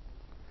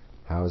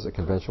 How is it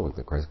conventional?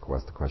 The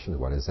question is,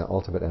 what is the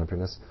ultimate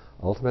emptiness?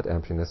 Ultimate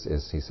emptiness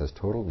is, he says,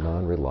 total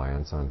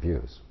non-reliance on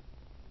views.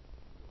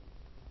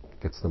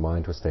 Gets the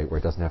mind to a state where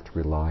it doesn't have to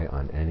rely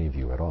on any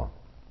view at all.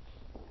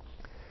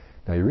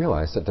 Now you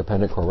realize that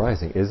dependent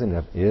co-arising is in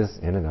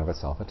and of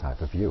itself a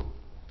type of view.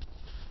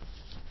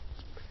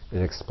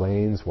 It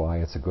explains why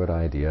it's a good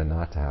idea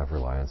not to have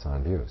reliance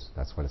on views.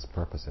 That's what its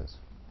purpose is.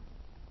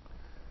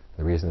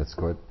 The reason it's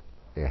good,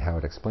 how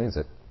it explains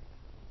it,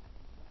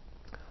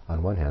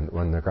 on one hand,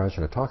 when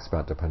Nagarjuna talks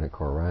about dependent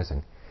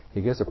co-arising,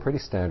 he gives a pretty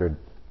standard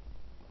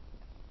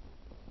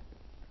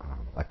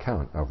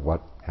account of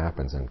what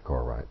happens in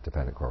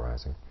dependent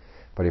co-arising,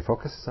 but he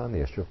focuses on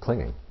the issue of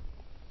clinging.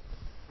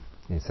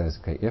 He says,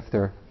 okay, if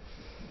there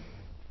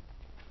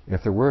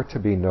were to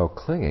be no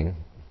clinging,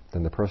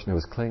 then the person who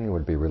was clinging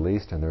would be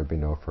released and there would be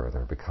no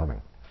further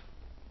becoming.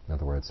 In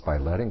other words, by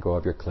letting go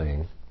of your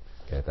clinging,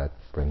 okay, that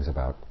brings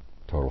about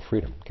total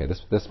freedom. Okay,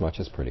 this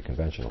much is pretty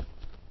conventional.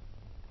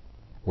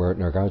 Where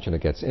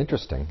Nagarjuna gets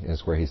interesting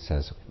is where he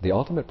says the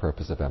ultimate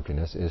purpose of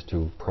emptiness is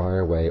to pry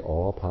away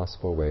all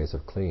possible ways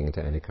of clinging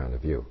to any kind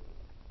of view.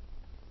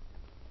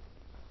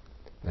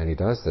 And he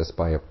does this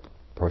by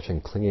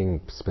approaching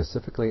clinging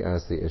specifically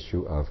as the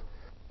issue of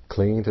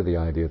clinging to the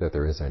idea that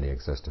there is any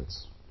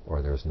existence,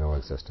 or there's no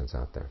existence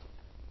out there.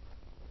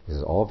 He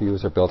says all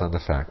views are built on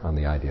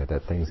the idea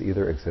that things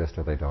either exist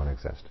or they don't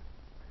exist.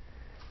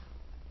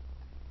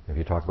 If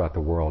you talk about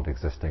the world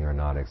existing or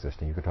not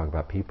existing, you could talk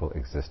about people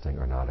existing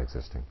or not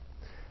existing.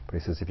 But he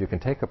says if you can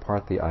take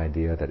apart the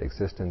idea that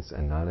existence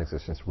and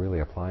non-existence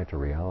really apply to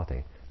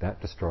reality, that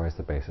destroys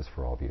the basis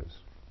for all views.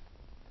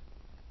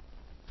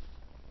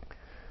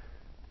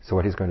 So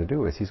what he's going to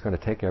do is he's going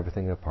to take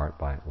everything apart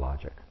by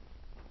logic.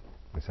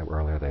 We said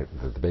earlier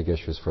the big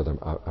issues for the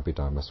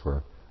Abhidhammas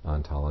were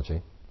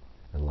ontology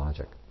and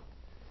logic.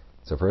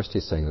 So first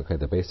he's saying, okay,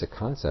 the basic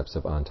concepts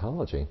of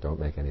ontology don't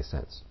make any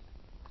sense.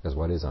 Because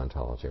what is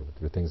ontology?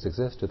 Do things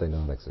exist? Do they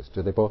not exist?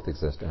 Do they both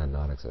exist and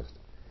not exist?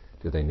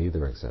 Do they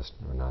neither exist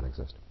or not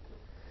exist?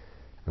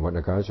 And what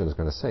Nagarjuna is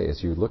going to say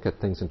is you look at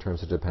things in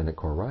terms of dependent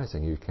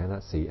co-arising, you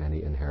cannot see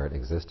any inherent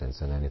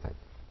existence in anything.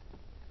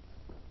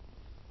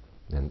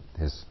 And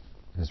his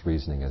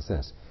reasoning is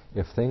this.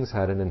 If things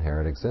had an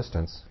inherent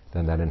existence,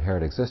 then that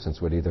inherent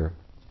existence would either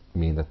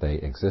mean that they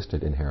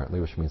existed inherently,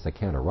 which means they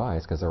can't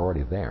arise because they're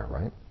already there,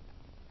 right?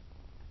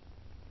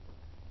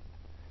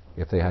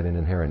 If they had an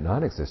inherent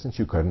non-existence,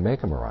 you couldn't make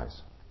them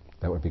arise.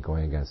 That would be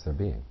going against their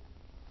being.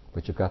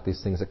 But you've got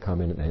these things that come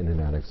in and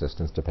out of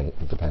existence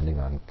depending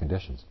on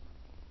conditions.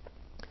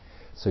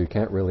 So you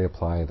can't really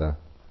apply the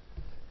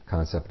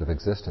concept of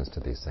existence to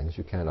these things.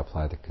 You can't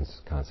apply the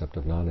concept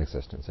of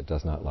non-existence. It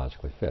does not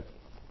logically fit.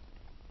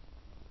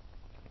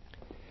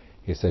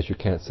 He says you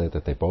can't say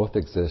that they both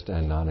exist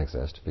and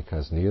non-exist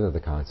because neither of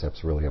the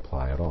concepts really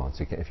apply at all.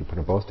 So if you put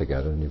them both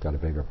together, then you've got a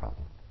bigger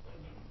problem.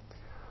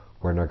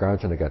 Where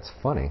Nagarjuna gets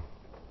funny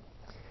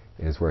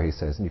is where he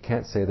says, you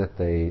can't say that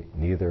they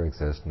neither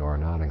exist nor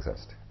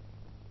non-exist.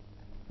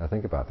 Now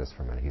think about this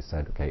for a minute. He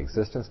said, okay,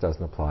 existence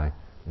doesn't apply,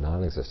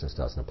 non-existence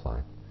doesn't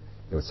apply.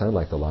 It would sound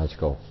like the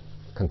logical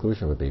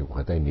conclusion would be,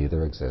 well, they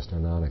neither exist or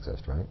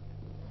non-exist, right?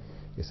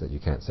 He said, you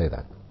can't say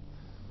that.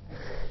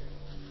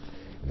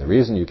 And the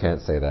reason you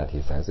can't say that,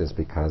 he says, is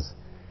because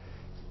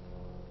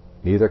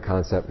neither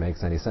concept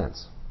makes any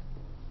sense.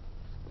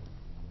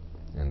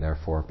 And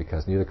therefore,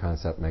 because neither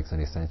concept makes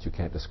any sense, you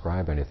can't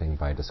describe anything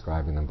by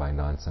describing them by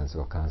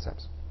nonsensical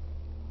concepts.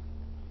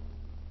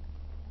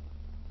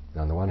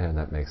 Now, on the one hand,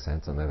 that makes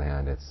sense. On the other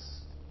hand,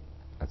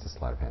 that's a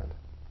sleight of hand.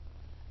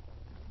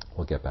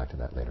 We'll get back to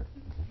that later.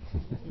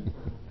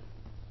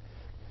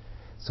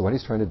 So what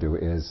he's trying to do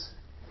is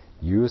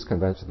use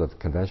the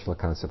conventional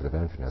concept of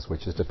emptiness,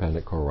 which is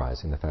dependent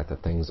co-arising, the fact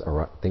that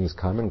things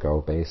come and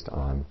go based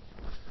on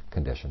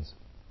conditions.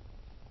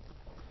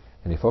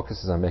 And he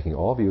focuses on making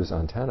all views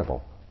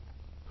untenable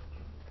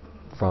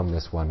from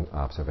this one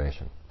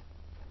observation.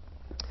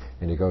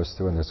 And he goes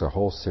through, and there's a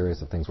whole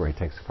series of things where he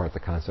takes apart the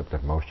concept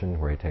of motion,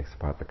 where he takes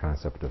apart the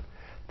concept of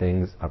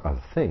things, a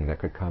thing that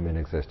could come in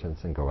existence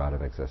and go out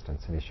of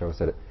existence. And he shows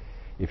that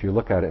if you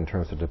look at it in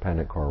terms of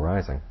dependent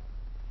co-arising,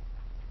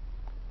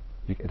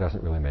 it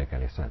doesn't really make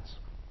any sense.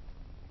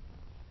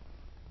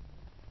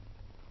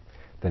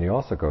 Then he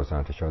also goes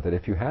on to show that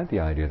if you had the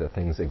idea that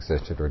things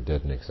existed or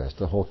didn't exist,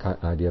 the whole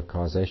idea of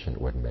causation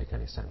wouldn't make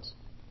any sense.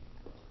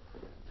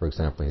 For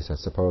example, he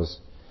says, suppose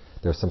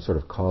there's some sort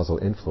of causal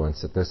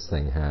influence that this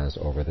thing has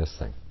over this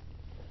thing.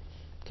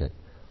 Okay.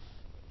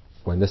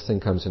 When this thing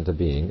comes into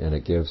being and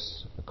it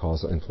gives a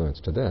causal influence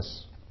to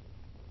this,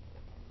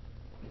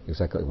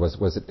 exactly,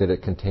 did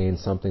it contain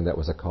something that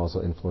was a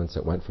causal influence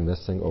that went from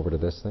this thing over to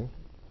this thing?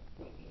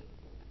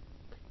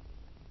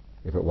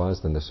 If it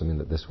was, then this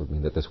would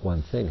mean that this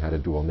one thing had a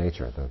dual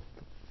nature,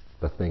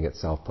 the thing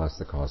itself plus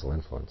the causal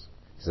influence.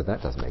 He said,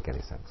 that doesn't make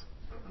any sense.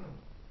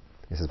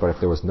 He says, but if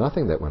there was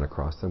nothing that went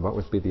across, then what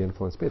would be the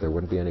influence be? There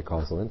wouldn't be any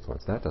causal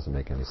influence. That doesn't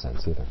make any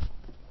sense either.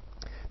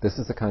 This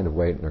is the kind of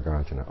way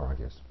Nagarjuna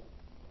argues.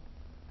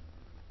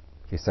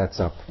 He sets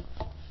up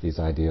these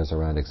ideas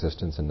around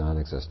existence and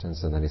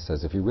non-existence, and then he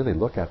says, if you really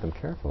look at them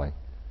carefully,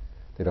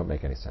 they don't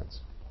make any sense.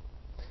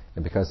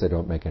 And because they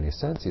don't make any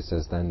sense, he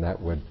says, then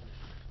that would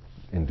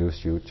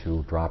induce you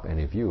to drop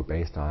any view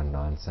based on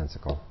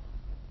nonsensical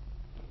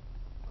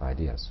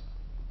ideas.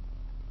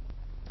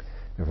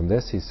 And from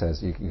this, he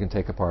says, you can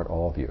take apart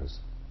all views.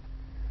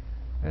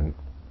 And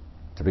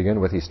to begin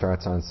with, he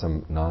starts on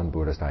some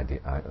non-Buddhist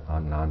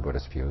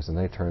views, and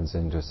then he turns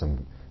into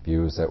some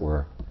views that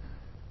were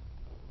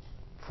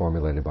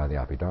formulated by the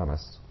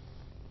Abhidharmists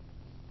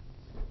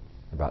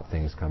about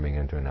things coming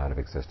into and out of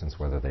existence,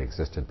 whether they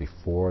existed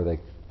before they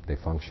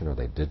function or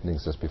they didn't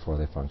exist before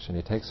they function.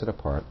 He takes it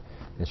apart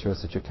and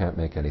shows that you can't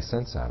make any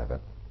sense out of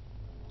it.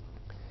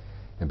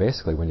 And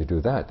basically, when you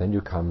do that, then you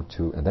come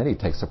to, and then he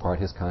takes apart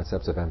his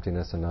concepts of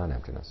emptiness and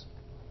non-emptiness.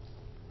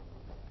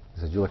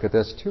 He says, you look at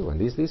this too, and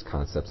these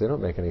concepts, they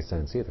don't make any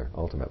sense either,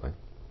 ultimately.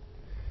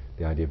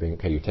 The idea being,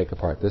 okay, you take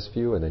apart this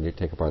view, and then you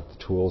take apart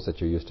the tools that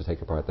you use to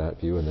take apart that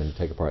view, and then you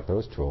take apart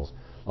those tools.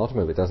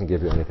 Ultimately, it doesn't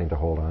give you anything to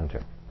hold on to.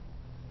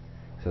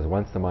 He says,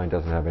 once the mind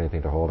doesn't have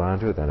anything to hold on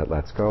to, then it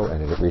lets go,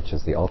 and it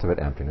reaches the ultimate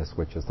emptiness,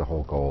 which is the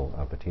whole goal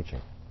of the teaching,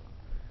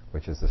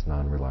 which is this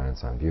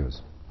non-reliance on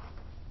views.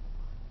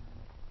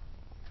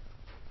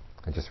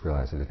 I just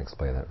realized I didn't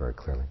explain that very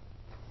clearly.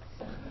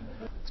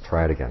 Let's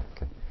try it again.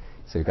 Okay.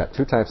 So you've got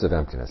two types of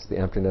emptiness. The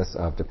emptiness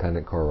of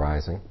dependent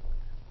co-arising,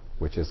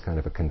 which is kind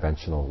of a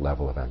conventional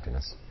level of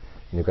emptiness.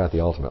 And you've got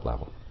the ultimate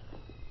level,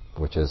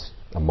 which is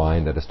a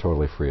mind that is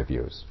totally free of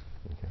views.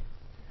 Okay.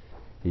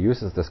 He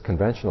uses this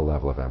conventional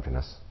level of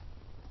emptiness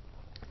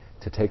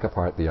to take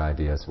apart the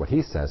ideas. What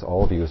he says,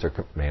 all views are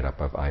made up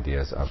of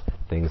ideas of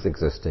things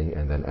existing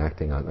and then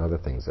acting on other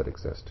things that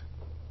exist.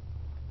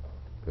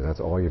 Because that's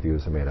all your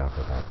views are made up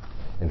of that.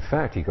 In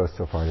fact, he goes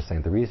so far as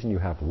saying the reason you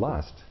have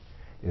lust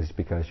is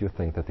because you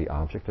think that the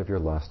object of your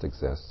lust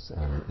exists,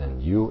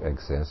 and you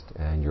exist,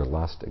 and your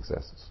lust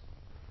exists.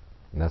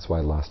 And that's why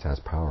lust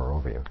has power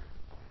over you.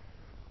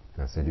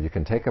 And I said, if you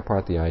can take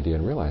apart the idea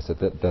and realize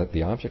that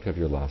the object of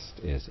your lust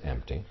is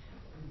empty,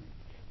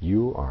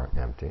 you are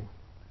empty,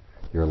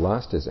 your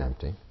lust is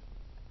empty,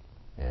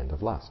 end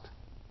of lust.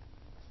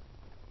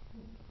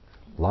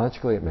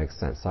 Logically, it makes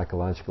sense.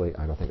 Psychologically,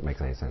 I don't think it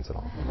makes any sense at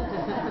all.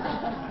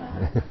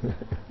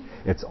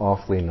 It's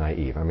awfully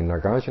naive. I mean,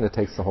 Nagarjuna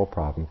takes the whole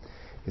problem.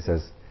 He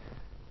says,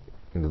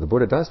 the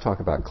Buddha does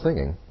talk about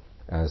clinging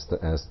as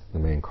the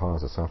main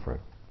cause of suffering.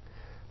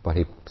 But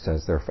he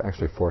says there are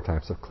actually four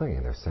types of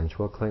clinging. There's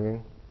sensual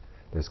clinging,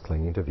 there's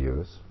clinging to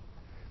views,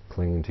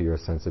 clinging to your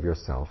sense of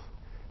yourself,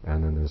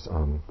 and then there's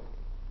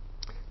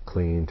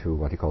clinging to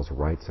what he calls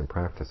rites and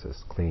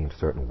practices, clinging to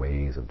certain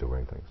ways of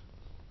doing things.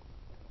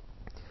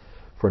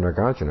 For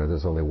Nagarjuna,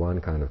 there's only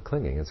one kind of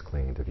clinging, it's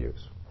clinging to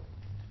views.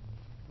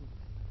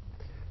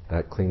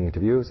 That clinging to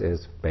views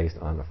is based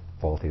on a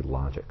faulty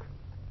logic.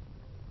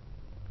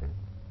 Okay?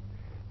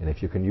 And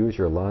if you can use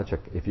your logic,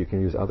 if you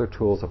can use other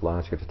tools of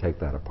logic to take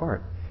that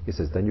apart, he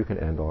says, then you can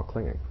end all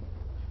clinging.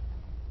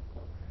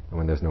 And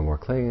when there's no more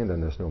clinging,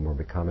 then there's no more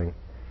becoming,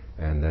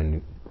 and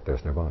then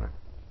there's nirvana.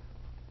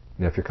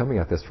 Now, if you're coming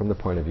at this from the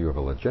point of view of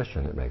a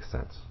logician, it makes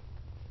sense.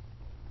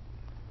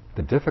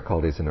 The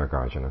difficulties in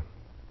Nagarjuna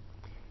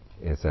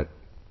is that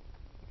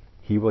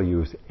he will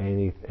use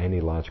any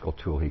logical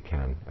tool he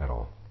can at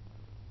all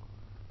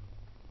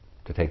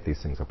to take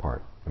these things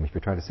apart. I mean, if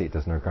you try to see,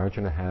 does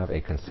Nagarjuna have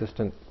a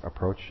consistent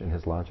approach in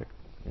his logic?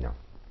 No.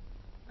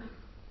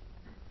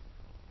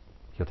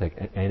 He'll take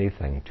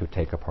anything to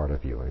take apart a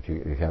view. And if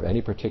you have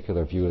any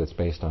particular view that's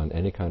based on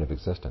any kind of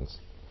existence,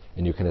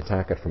 and you can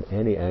attack it from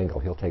any angle,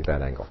 he'll take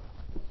that angle.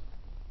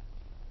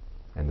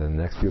 And then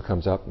the next view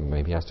comes up, and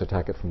maybe he has to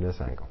attack it from this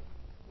angle.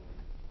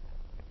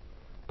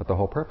 But the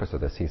whole purpose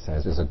of this, he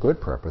says, is a good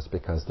purpose,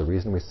 because the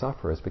reason we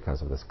suffer is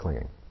because of this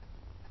clinging.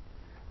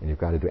 And you've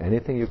got to do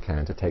anything you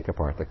can to take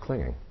apart the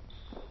clinging.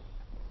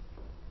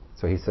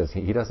 So he says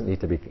he doesn't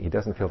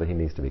feel that he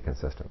needs to be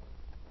consistent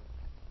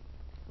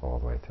all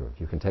the way through.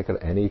 If you can take it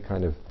any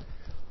kind of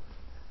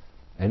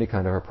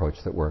approach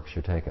that works,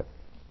 you take it.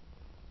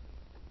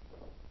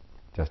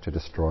 just to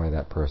destroy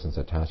that person's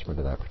attachment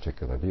to that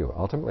particular view.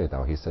 Ultimately,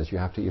 though, he says you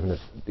have to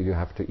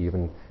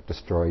even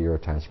destroy your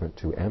attachment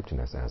to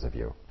emptiness as a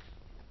view.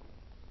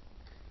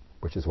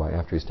 Which is why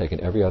after he's taken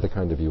every other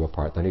kind of view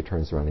apart, then he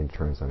turns around and he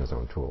turns on his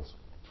own tools.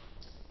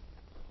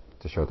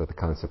 To show that the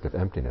concept of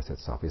emptiness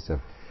itself, he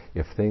said,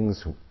 if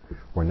things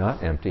were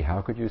not empty,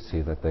 how could you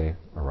see that they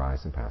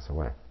arise and pass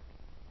away?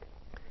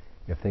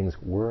 If things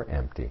were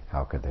empty,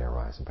 how could they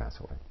arise and pass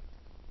away?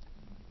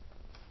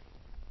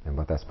 And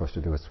what that's supposed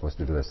to do is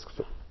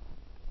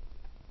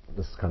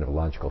this kind of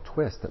logical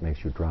twist that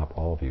makes you drop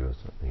all views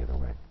either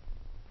way.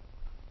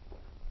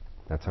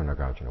 That's how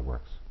Nagarjuna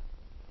works.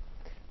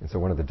 And so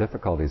one of the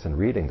difficulties in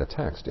reading the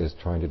text is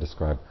trying to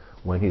describe,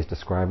 when he's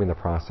describing the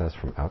process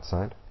from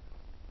outside,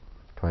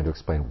 trying to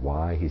explain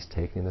why he's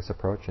taking this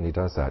approach, and he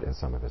does that in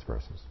some of his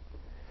verses.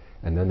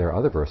 And then there are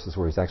other verses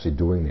where he's actually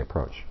doing the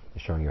approach,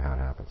 showing you how it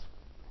happens.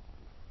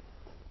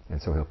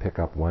 And so he'll pick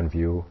up one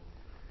view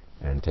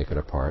and take it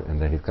apart,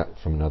 and then he's got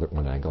from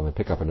one angle, and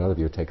pick up another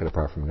view, take it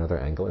apart from another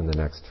angle in the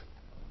next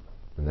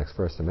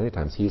verse. And many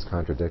times he's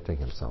contradicting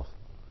himself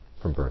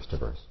from verse to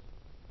verse.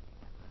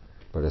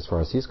 But as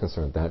far as he's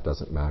concerned, that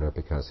doesn't matter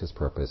because his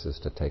purpose is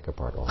to take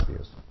apart all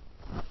views.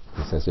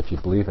 He says, if you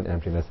believe in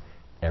emptiness,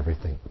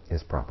 everything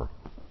is proper.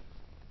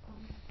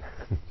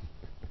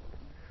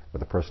 For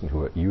the person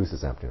who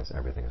uses emptiness,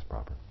 everything is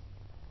proper.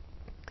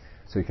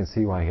 So you can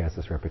see why he has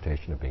this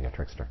reputation of being a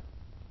trickster.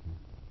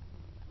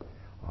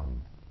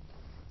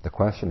 The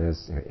question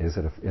is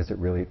does it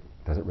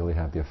really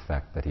have the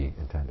effect that he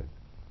intended?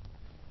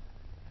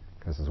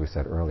 Because as we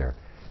said earlier,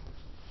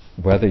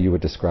 whether you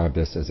would describe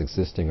this as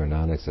existing or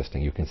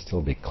non-existing, you can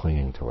still be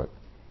clinging to it,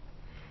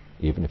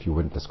 even if you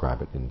wouldn't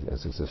describe it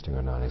as existing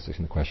or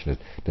non-existing. The question is,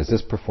 does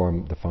this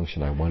perform the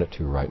function I want it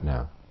to right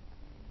now?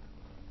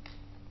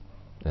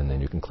 And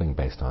then you can cling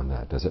based on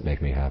that. Does it make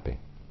me happy?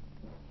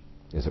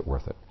 Is it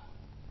worth it?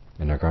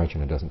 And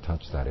Nagarjuna doesn't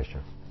touch that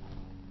issue.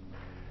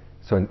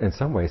 So in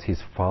some ways,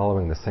 he's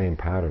following the same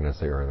pattern as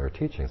the earlier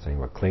teaching, saying,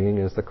 well, clinging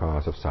is the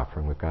cause of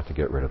suffering. We've got to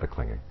get rid of the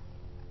clinging.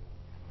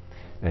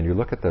 And you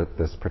look at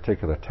this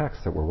particular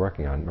text that we're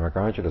working on,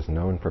 Nagarjuna is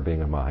known for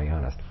being a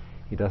Mahayanist.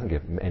 He doesn't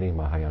give any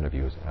Mahayana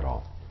views at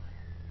all.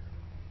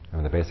 I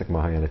mean, the basic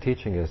Mahayana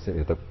teaching is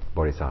the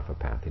Bodhisattva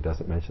path. He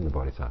doesn't mention the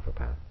Bodhisattva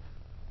path.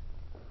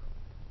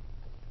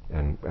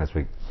 And as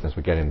we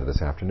get into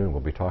this afternoon,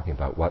 we'll be talking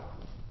about what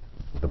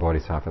the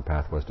Bodhisattva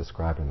path was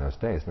described in those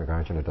days.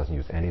 Nagarjuna doesn't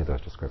use any of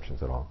those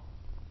descriptions at all.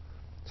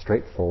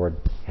 Straightforward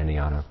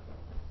Hinayana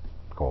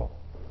goal.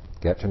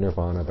 Get to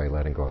nirvana by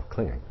letting go of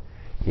clinging.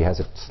 He has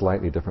a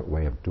slightly different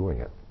way of doing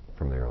it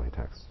from the early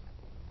texts,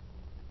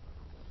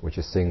 which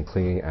is seeing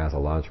clinging as a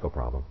logical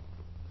problem,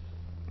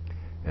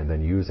 and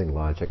then using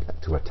logic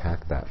to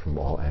attack that from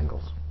all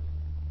angles.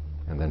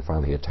 And then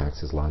finally he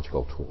attacks his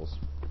logical tools,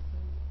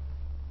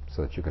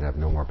 so that you can have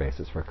no more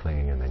basis for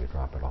clinging and then you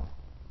drop it all.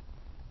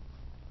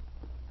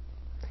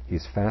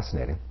 He's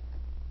fascinating,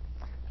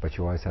 but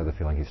you always have the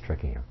feeling he's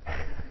tricking you.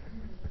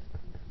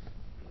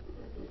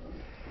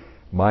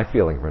 My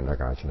feeling for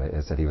Nagarjuna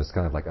is that he was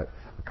kind of like a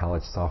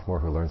college sophomore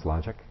who learns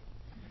logic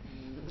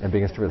and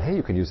begins to realize, hey,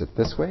 you can use it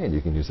this way, and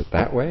you can use it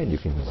that way, and you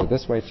can use it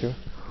this way too.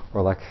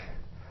 Or like,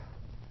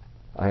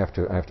 I have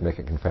to make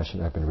a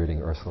confession. I've been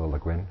reading Ursula Le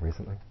Guin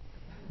recently.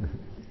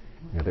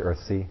 The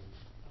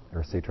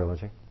Earthsea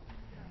trilogy.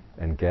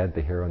 And Ged,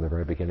 the hero in the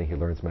very beginning, he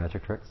learns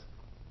magic tricks.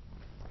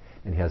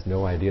 And he has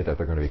no idea that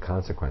there are going to be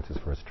consequences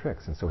for his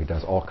tricks. And so he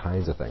does all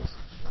kinds of things.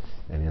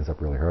 And he ends up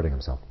really hurting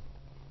himself.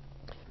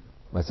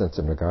 My sense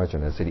of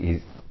Nagarjuna is that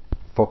he's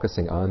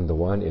focusing on the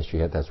one issue.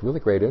 He has really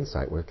great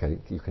insight where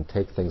you can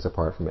take things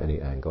apart from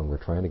any angle, and we're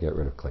trying to get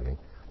rid of clinging.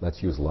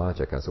 Let's use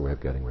logic as a way of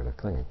getting rid of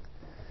clinging.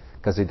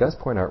 Because he does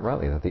point out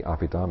rightly that the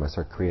Abhidhammas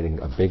are creating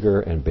a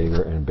bigger and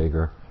bigger and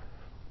bigger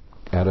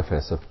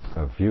edifice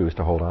of views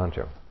to hold on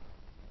to.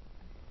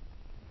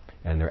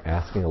 And they're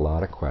asking a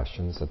lot of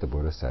questions that the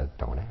Buddha said,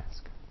 don't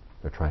ask.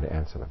 They're trying to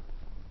answer them.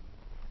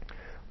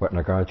 What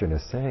Nagarjuna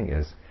is saying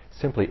is,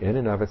 simply in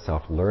and of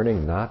itself,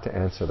 learning not to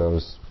answer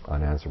those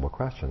unanswerable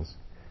questions,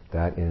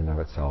 that in and of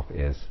itself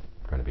is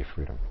going to be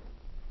freedom.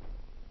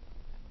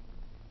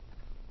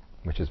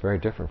 Which is very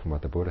different from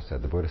what the Buddha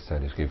said. The Buddha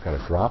said is you've got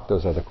to drop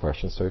those other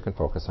questions so you can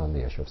focus on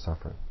the issue of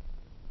suffering.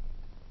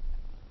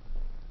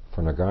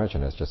 For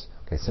Nagarjuna, it's just,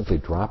 simply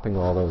dropping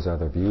all those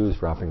other views,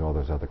 dropping all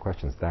those other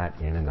questions, that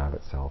in and of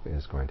itself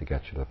is going to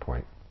get you to the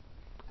point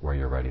where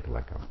you're ready to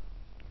let go.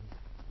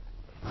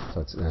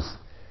 So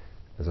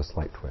there's a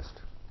slight twist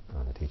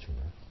on the teaching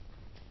there.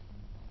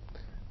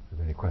 Are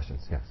there any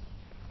questions? Yes.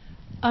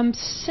 I'm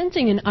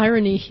sensing an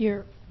irony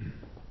here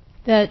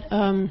that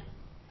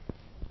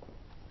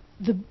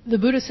the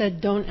Buddha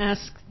said, don't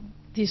ask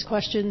these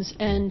questions,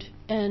 and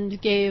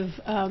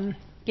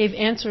gave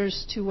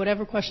answers to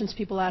whatever questions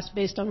people asked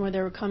based on where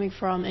they were coming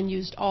from, and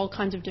used all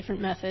kinds of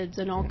different methods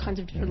and all kinds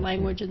of different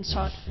language and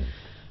sought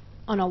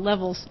on all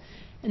levels.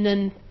 And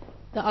then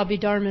the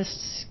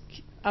Abhidhammaists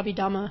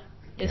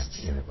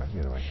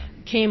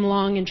came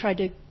along and tried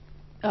to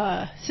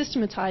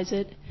systematize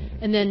it,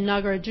 and then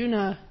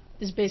Nagarjuna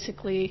is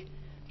basically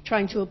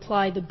trying to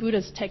apply the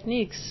Buddha's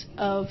techniques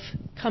of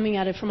coming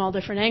at it from all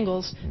different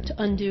angles to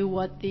undo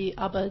what the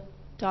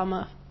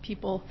Abhidhamma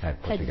people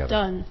had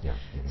done. Yeah.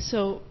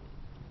 So,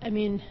 I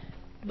mean,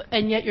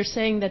 and yet you're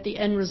saying that the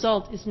end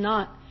result is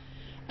not,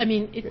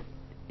 it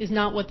is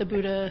not what the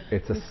Buddha...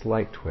 It's a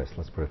slight twist,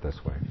 let's put it this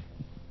way.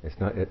 It's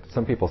not.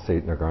 Some people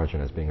see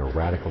Nagarjuna as being a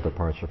radical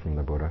departure from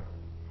the Buddha.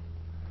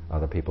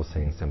 Other people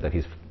seeing that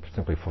he's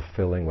simply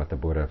fulfilling what the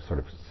Buddha sort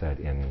of said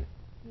in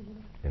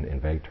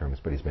vague terms,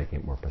 but he's making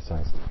it more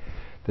precise.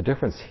 The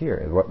difference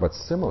here, what's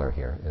similar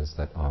here, is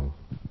that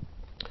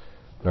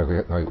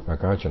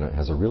Nagarjuna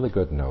has a really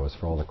good nose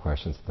for all the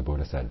questions that the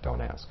Buddha said,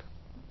 don't ask.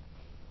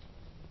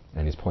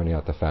 And he's pointing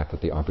out the fact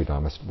that the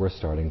Abhidhammas were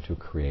starting to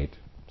create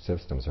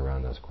systems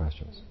around those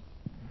questions.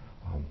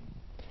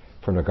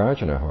 For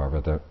Nagarjuna,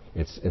 however,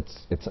 it's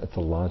a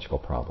logical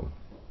problem.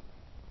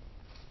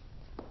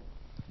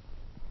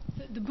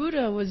 The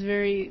Buddha was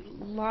very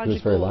logical. He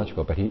was very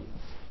logical, but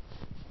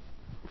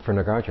for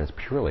Nagarjuna, it's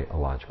purely a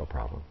logical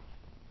problem.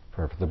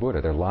 For the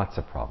Buddha, there are lots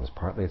of problems.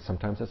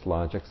 Sometimes it's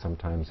logic,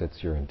 sometimes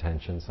it's your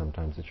intention,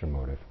 sometimes it's your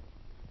motive.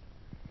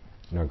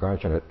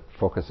 Nagarjuna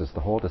focuses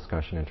the whole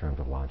discussion in terms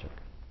of logic.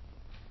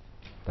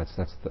 That's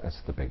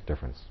the big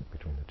difference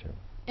between the two.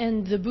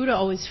 And the Buddha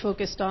always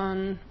focused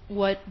on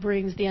what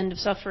brings the end of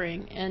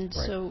suffering, and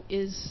right. So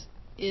is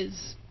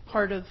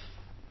part of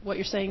what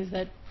you're saying is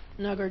that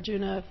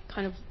Nagarjuna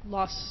kind of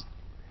lost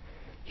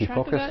track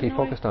of that? He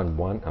focused on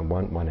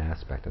one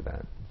aspect of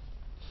that,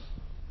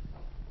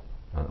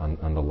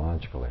 on the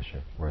logical issue.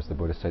 Whereas the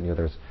Buddha said,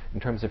 there's, in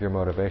terms of your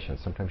motivation,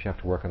 sometimes you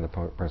have to work on the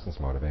person's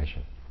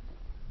motivation.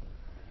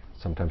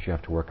 Sometimes you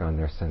have to work on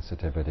their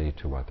sensitivity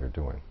to what they're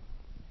doing,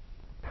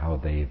 how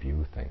they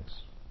view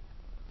things.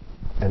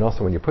 And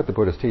also, when you put the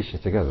Buddha's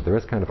teachings together, there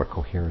is kind of a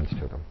coherence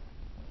to them.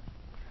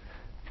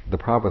 The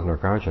problem with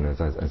Nagarjuna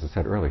is, as I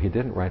said earlier, he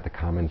didn't write the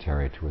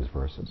commentary to his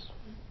verses.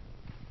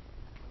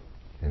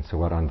 And so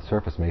what on the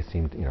surface may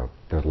seem,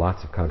 there's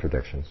lots of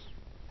contradictions.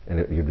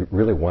 And you'd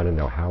really want to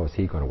know how is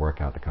he going to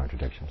work out the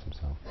contradictions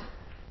himself.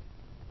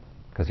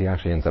 Because he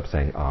actually ends up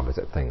saying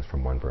opposite things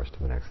from one verse to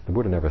the next. The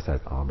Buddha never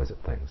says opposite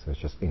things. There's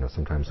just,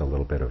 sometimes a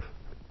little bit of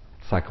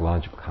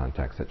psychological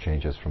context that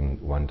changes from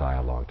one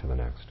dialogue to the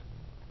next.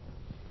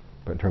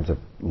 But in terms of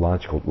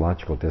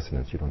logical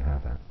dissonance, you don't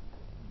have that.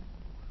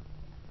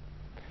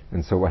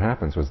 And so what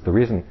happens was, the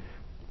reason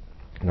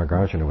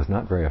Nagarjuna was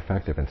not very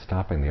effective in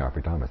stopping the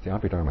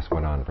Abhidhammas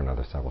went on for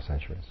another several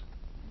centuries.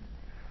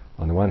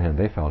 On the one hand,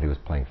 they felt he was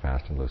playing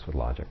fast and loose with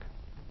logic,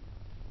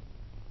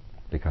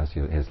 because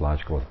his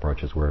logical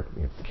approaches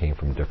came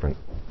from different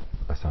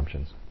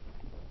assumptions.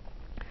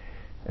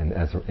 And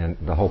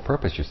the whole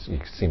purpose you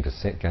seem to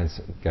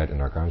get in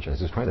Nagarjuna is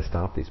just trying to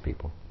stop these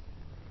people.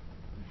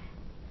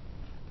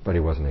 But he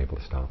wasn't able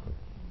to stop them.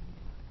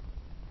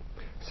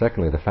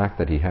 Secondly, the fact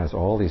that he has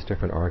all these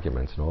different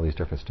arguments and all these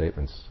different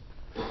statements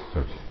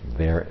sort of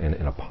there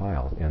in a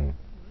pile in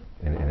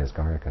his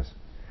Garikas.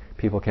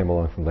 People came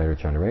along from later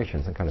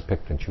generations and kind of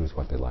picked and chose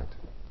what they liked.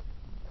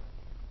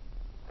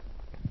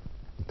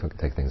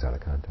 Take things out of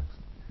context.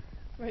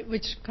 Right,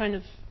 which kind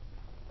of,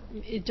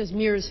 it just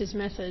mirrors his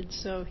method,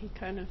 so he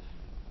kind of...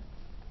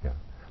 Yeah.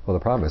 Well,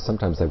 the problem is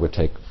sometimes they would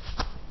take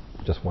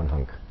just one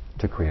hunk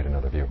to create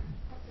another view.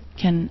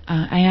 Can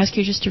I ask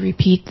you just to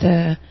repeat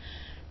the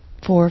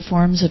 4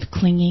 forms of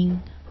clinging?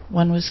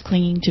 One was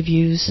clinging to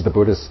views. The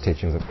Buddhist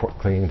teachings of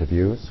clinging to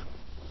views,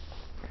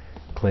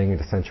 clinging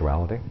to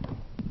sensuality.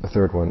 The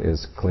third one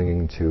is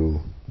clinging to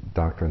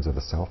doctrines of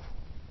the self.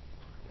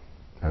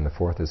 And the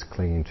fourth is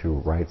clinging to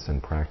rites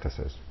and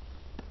practices,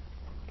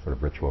 sort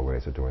of ritual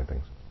ways of doing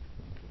things.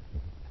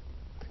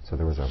 So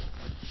there was a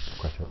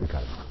question. We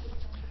got it.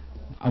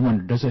 I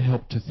wonder, does it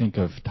help to think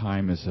of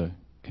time as a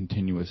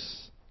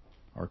continuous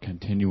or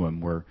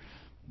continuum where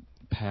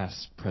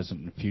past,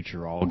 present, and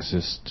future all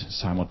exist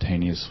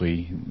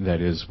simultaneously? That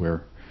is,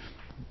 where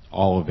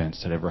all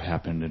events that ever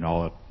happened and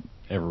all that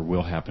ever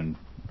will happen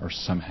are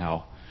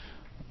somehow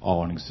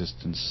all in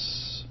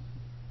existence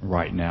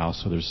right now.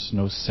 So there's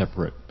no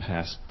separate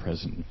past,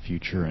 present, and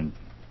future, and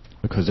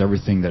because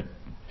everything that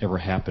ever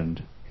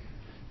happened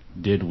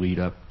did lead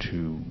up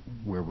to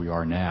where we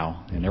are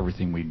now, and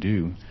everything we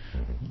do,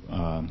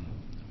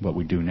 what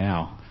we do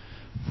now,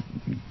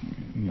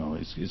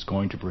 is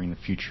going to bring the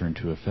future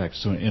into effect.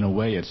 So in a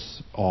way,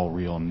 it's all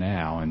real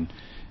now,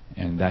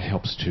 and that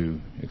helps to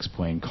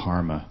explain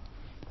karma.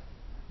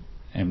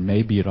 And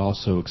maybe it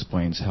also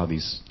explains how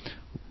these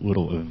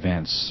little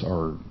events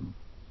are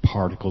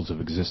particles of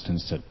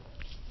existence that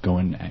go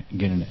in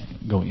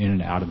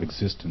and out of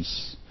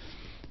existence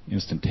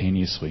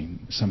instantaneously.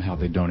 Somehow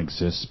they don't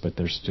exist, but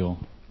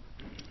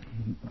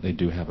they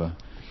do have a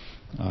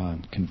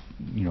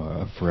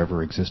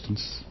forever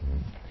existence.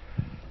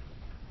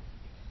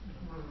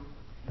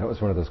 That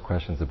was one of those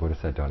questions the Buddha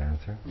said don't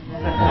answer.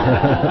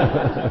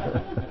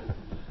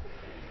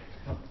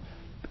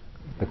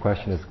 The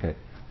question is,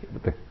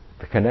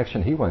 the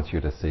connection he wants you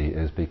to see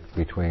is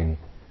between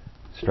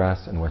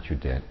stress and what you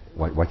did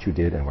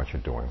and what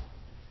you're doing.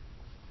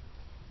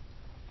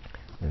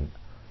 And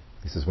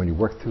he says when you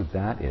work through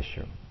that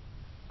issue,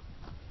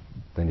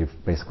 then you've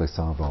basically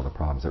solved all the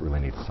problems that really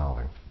need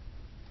solving.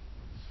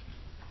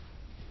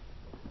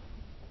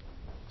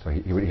 So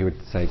he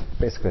would say,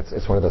 basically,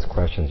 it's one of those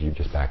questions you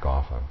just back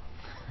off of.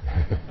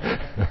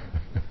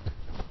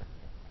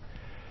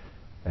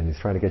 And he's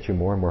trying to get you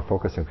more and more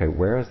focused on, okay,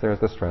 where is there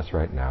the stress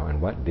right now,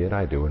 and what did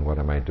I do, and what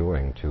am I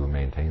doing to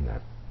maintain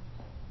that?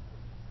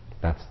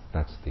 That's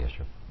the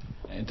issue.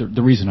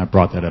 The reason I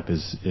brought that up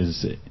is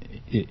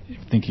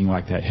thinking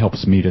like that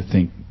helps me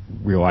to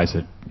realize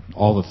that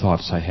all the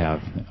thoughts I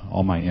have,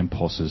 all my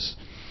impulses,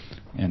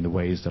 and the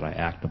ways that I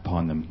act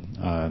upon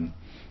them,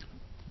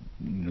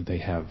 they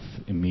have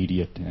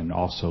immediate and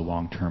also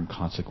long-term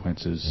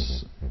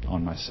consequences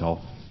on myself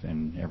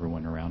and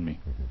everyone around me.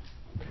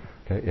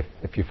 Okay,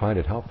 if you find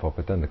it helpful,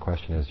 but then the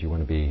question is, you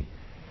want to be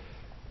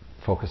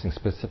focusing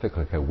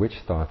specifically, okay, which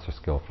thoughts are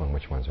skillful and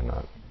which ones are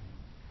not.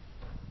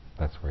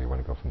 That's where you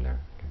want to go from there.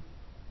 Okay.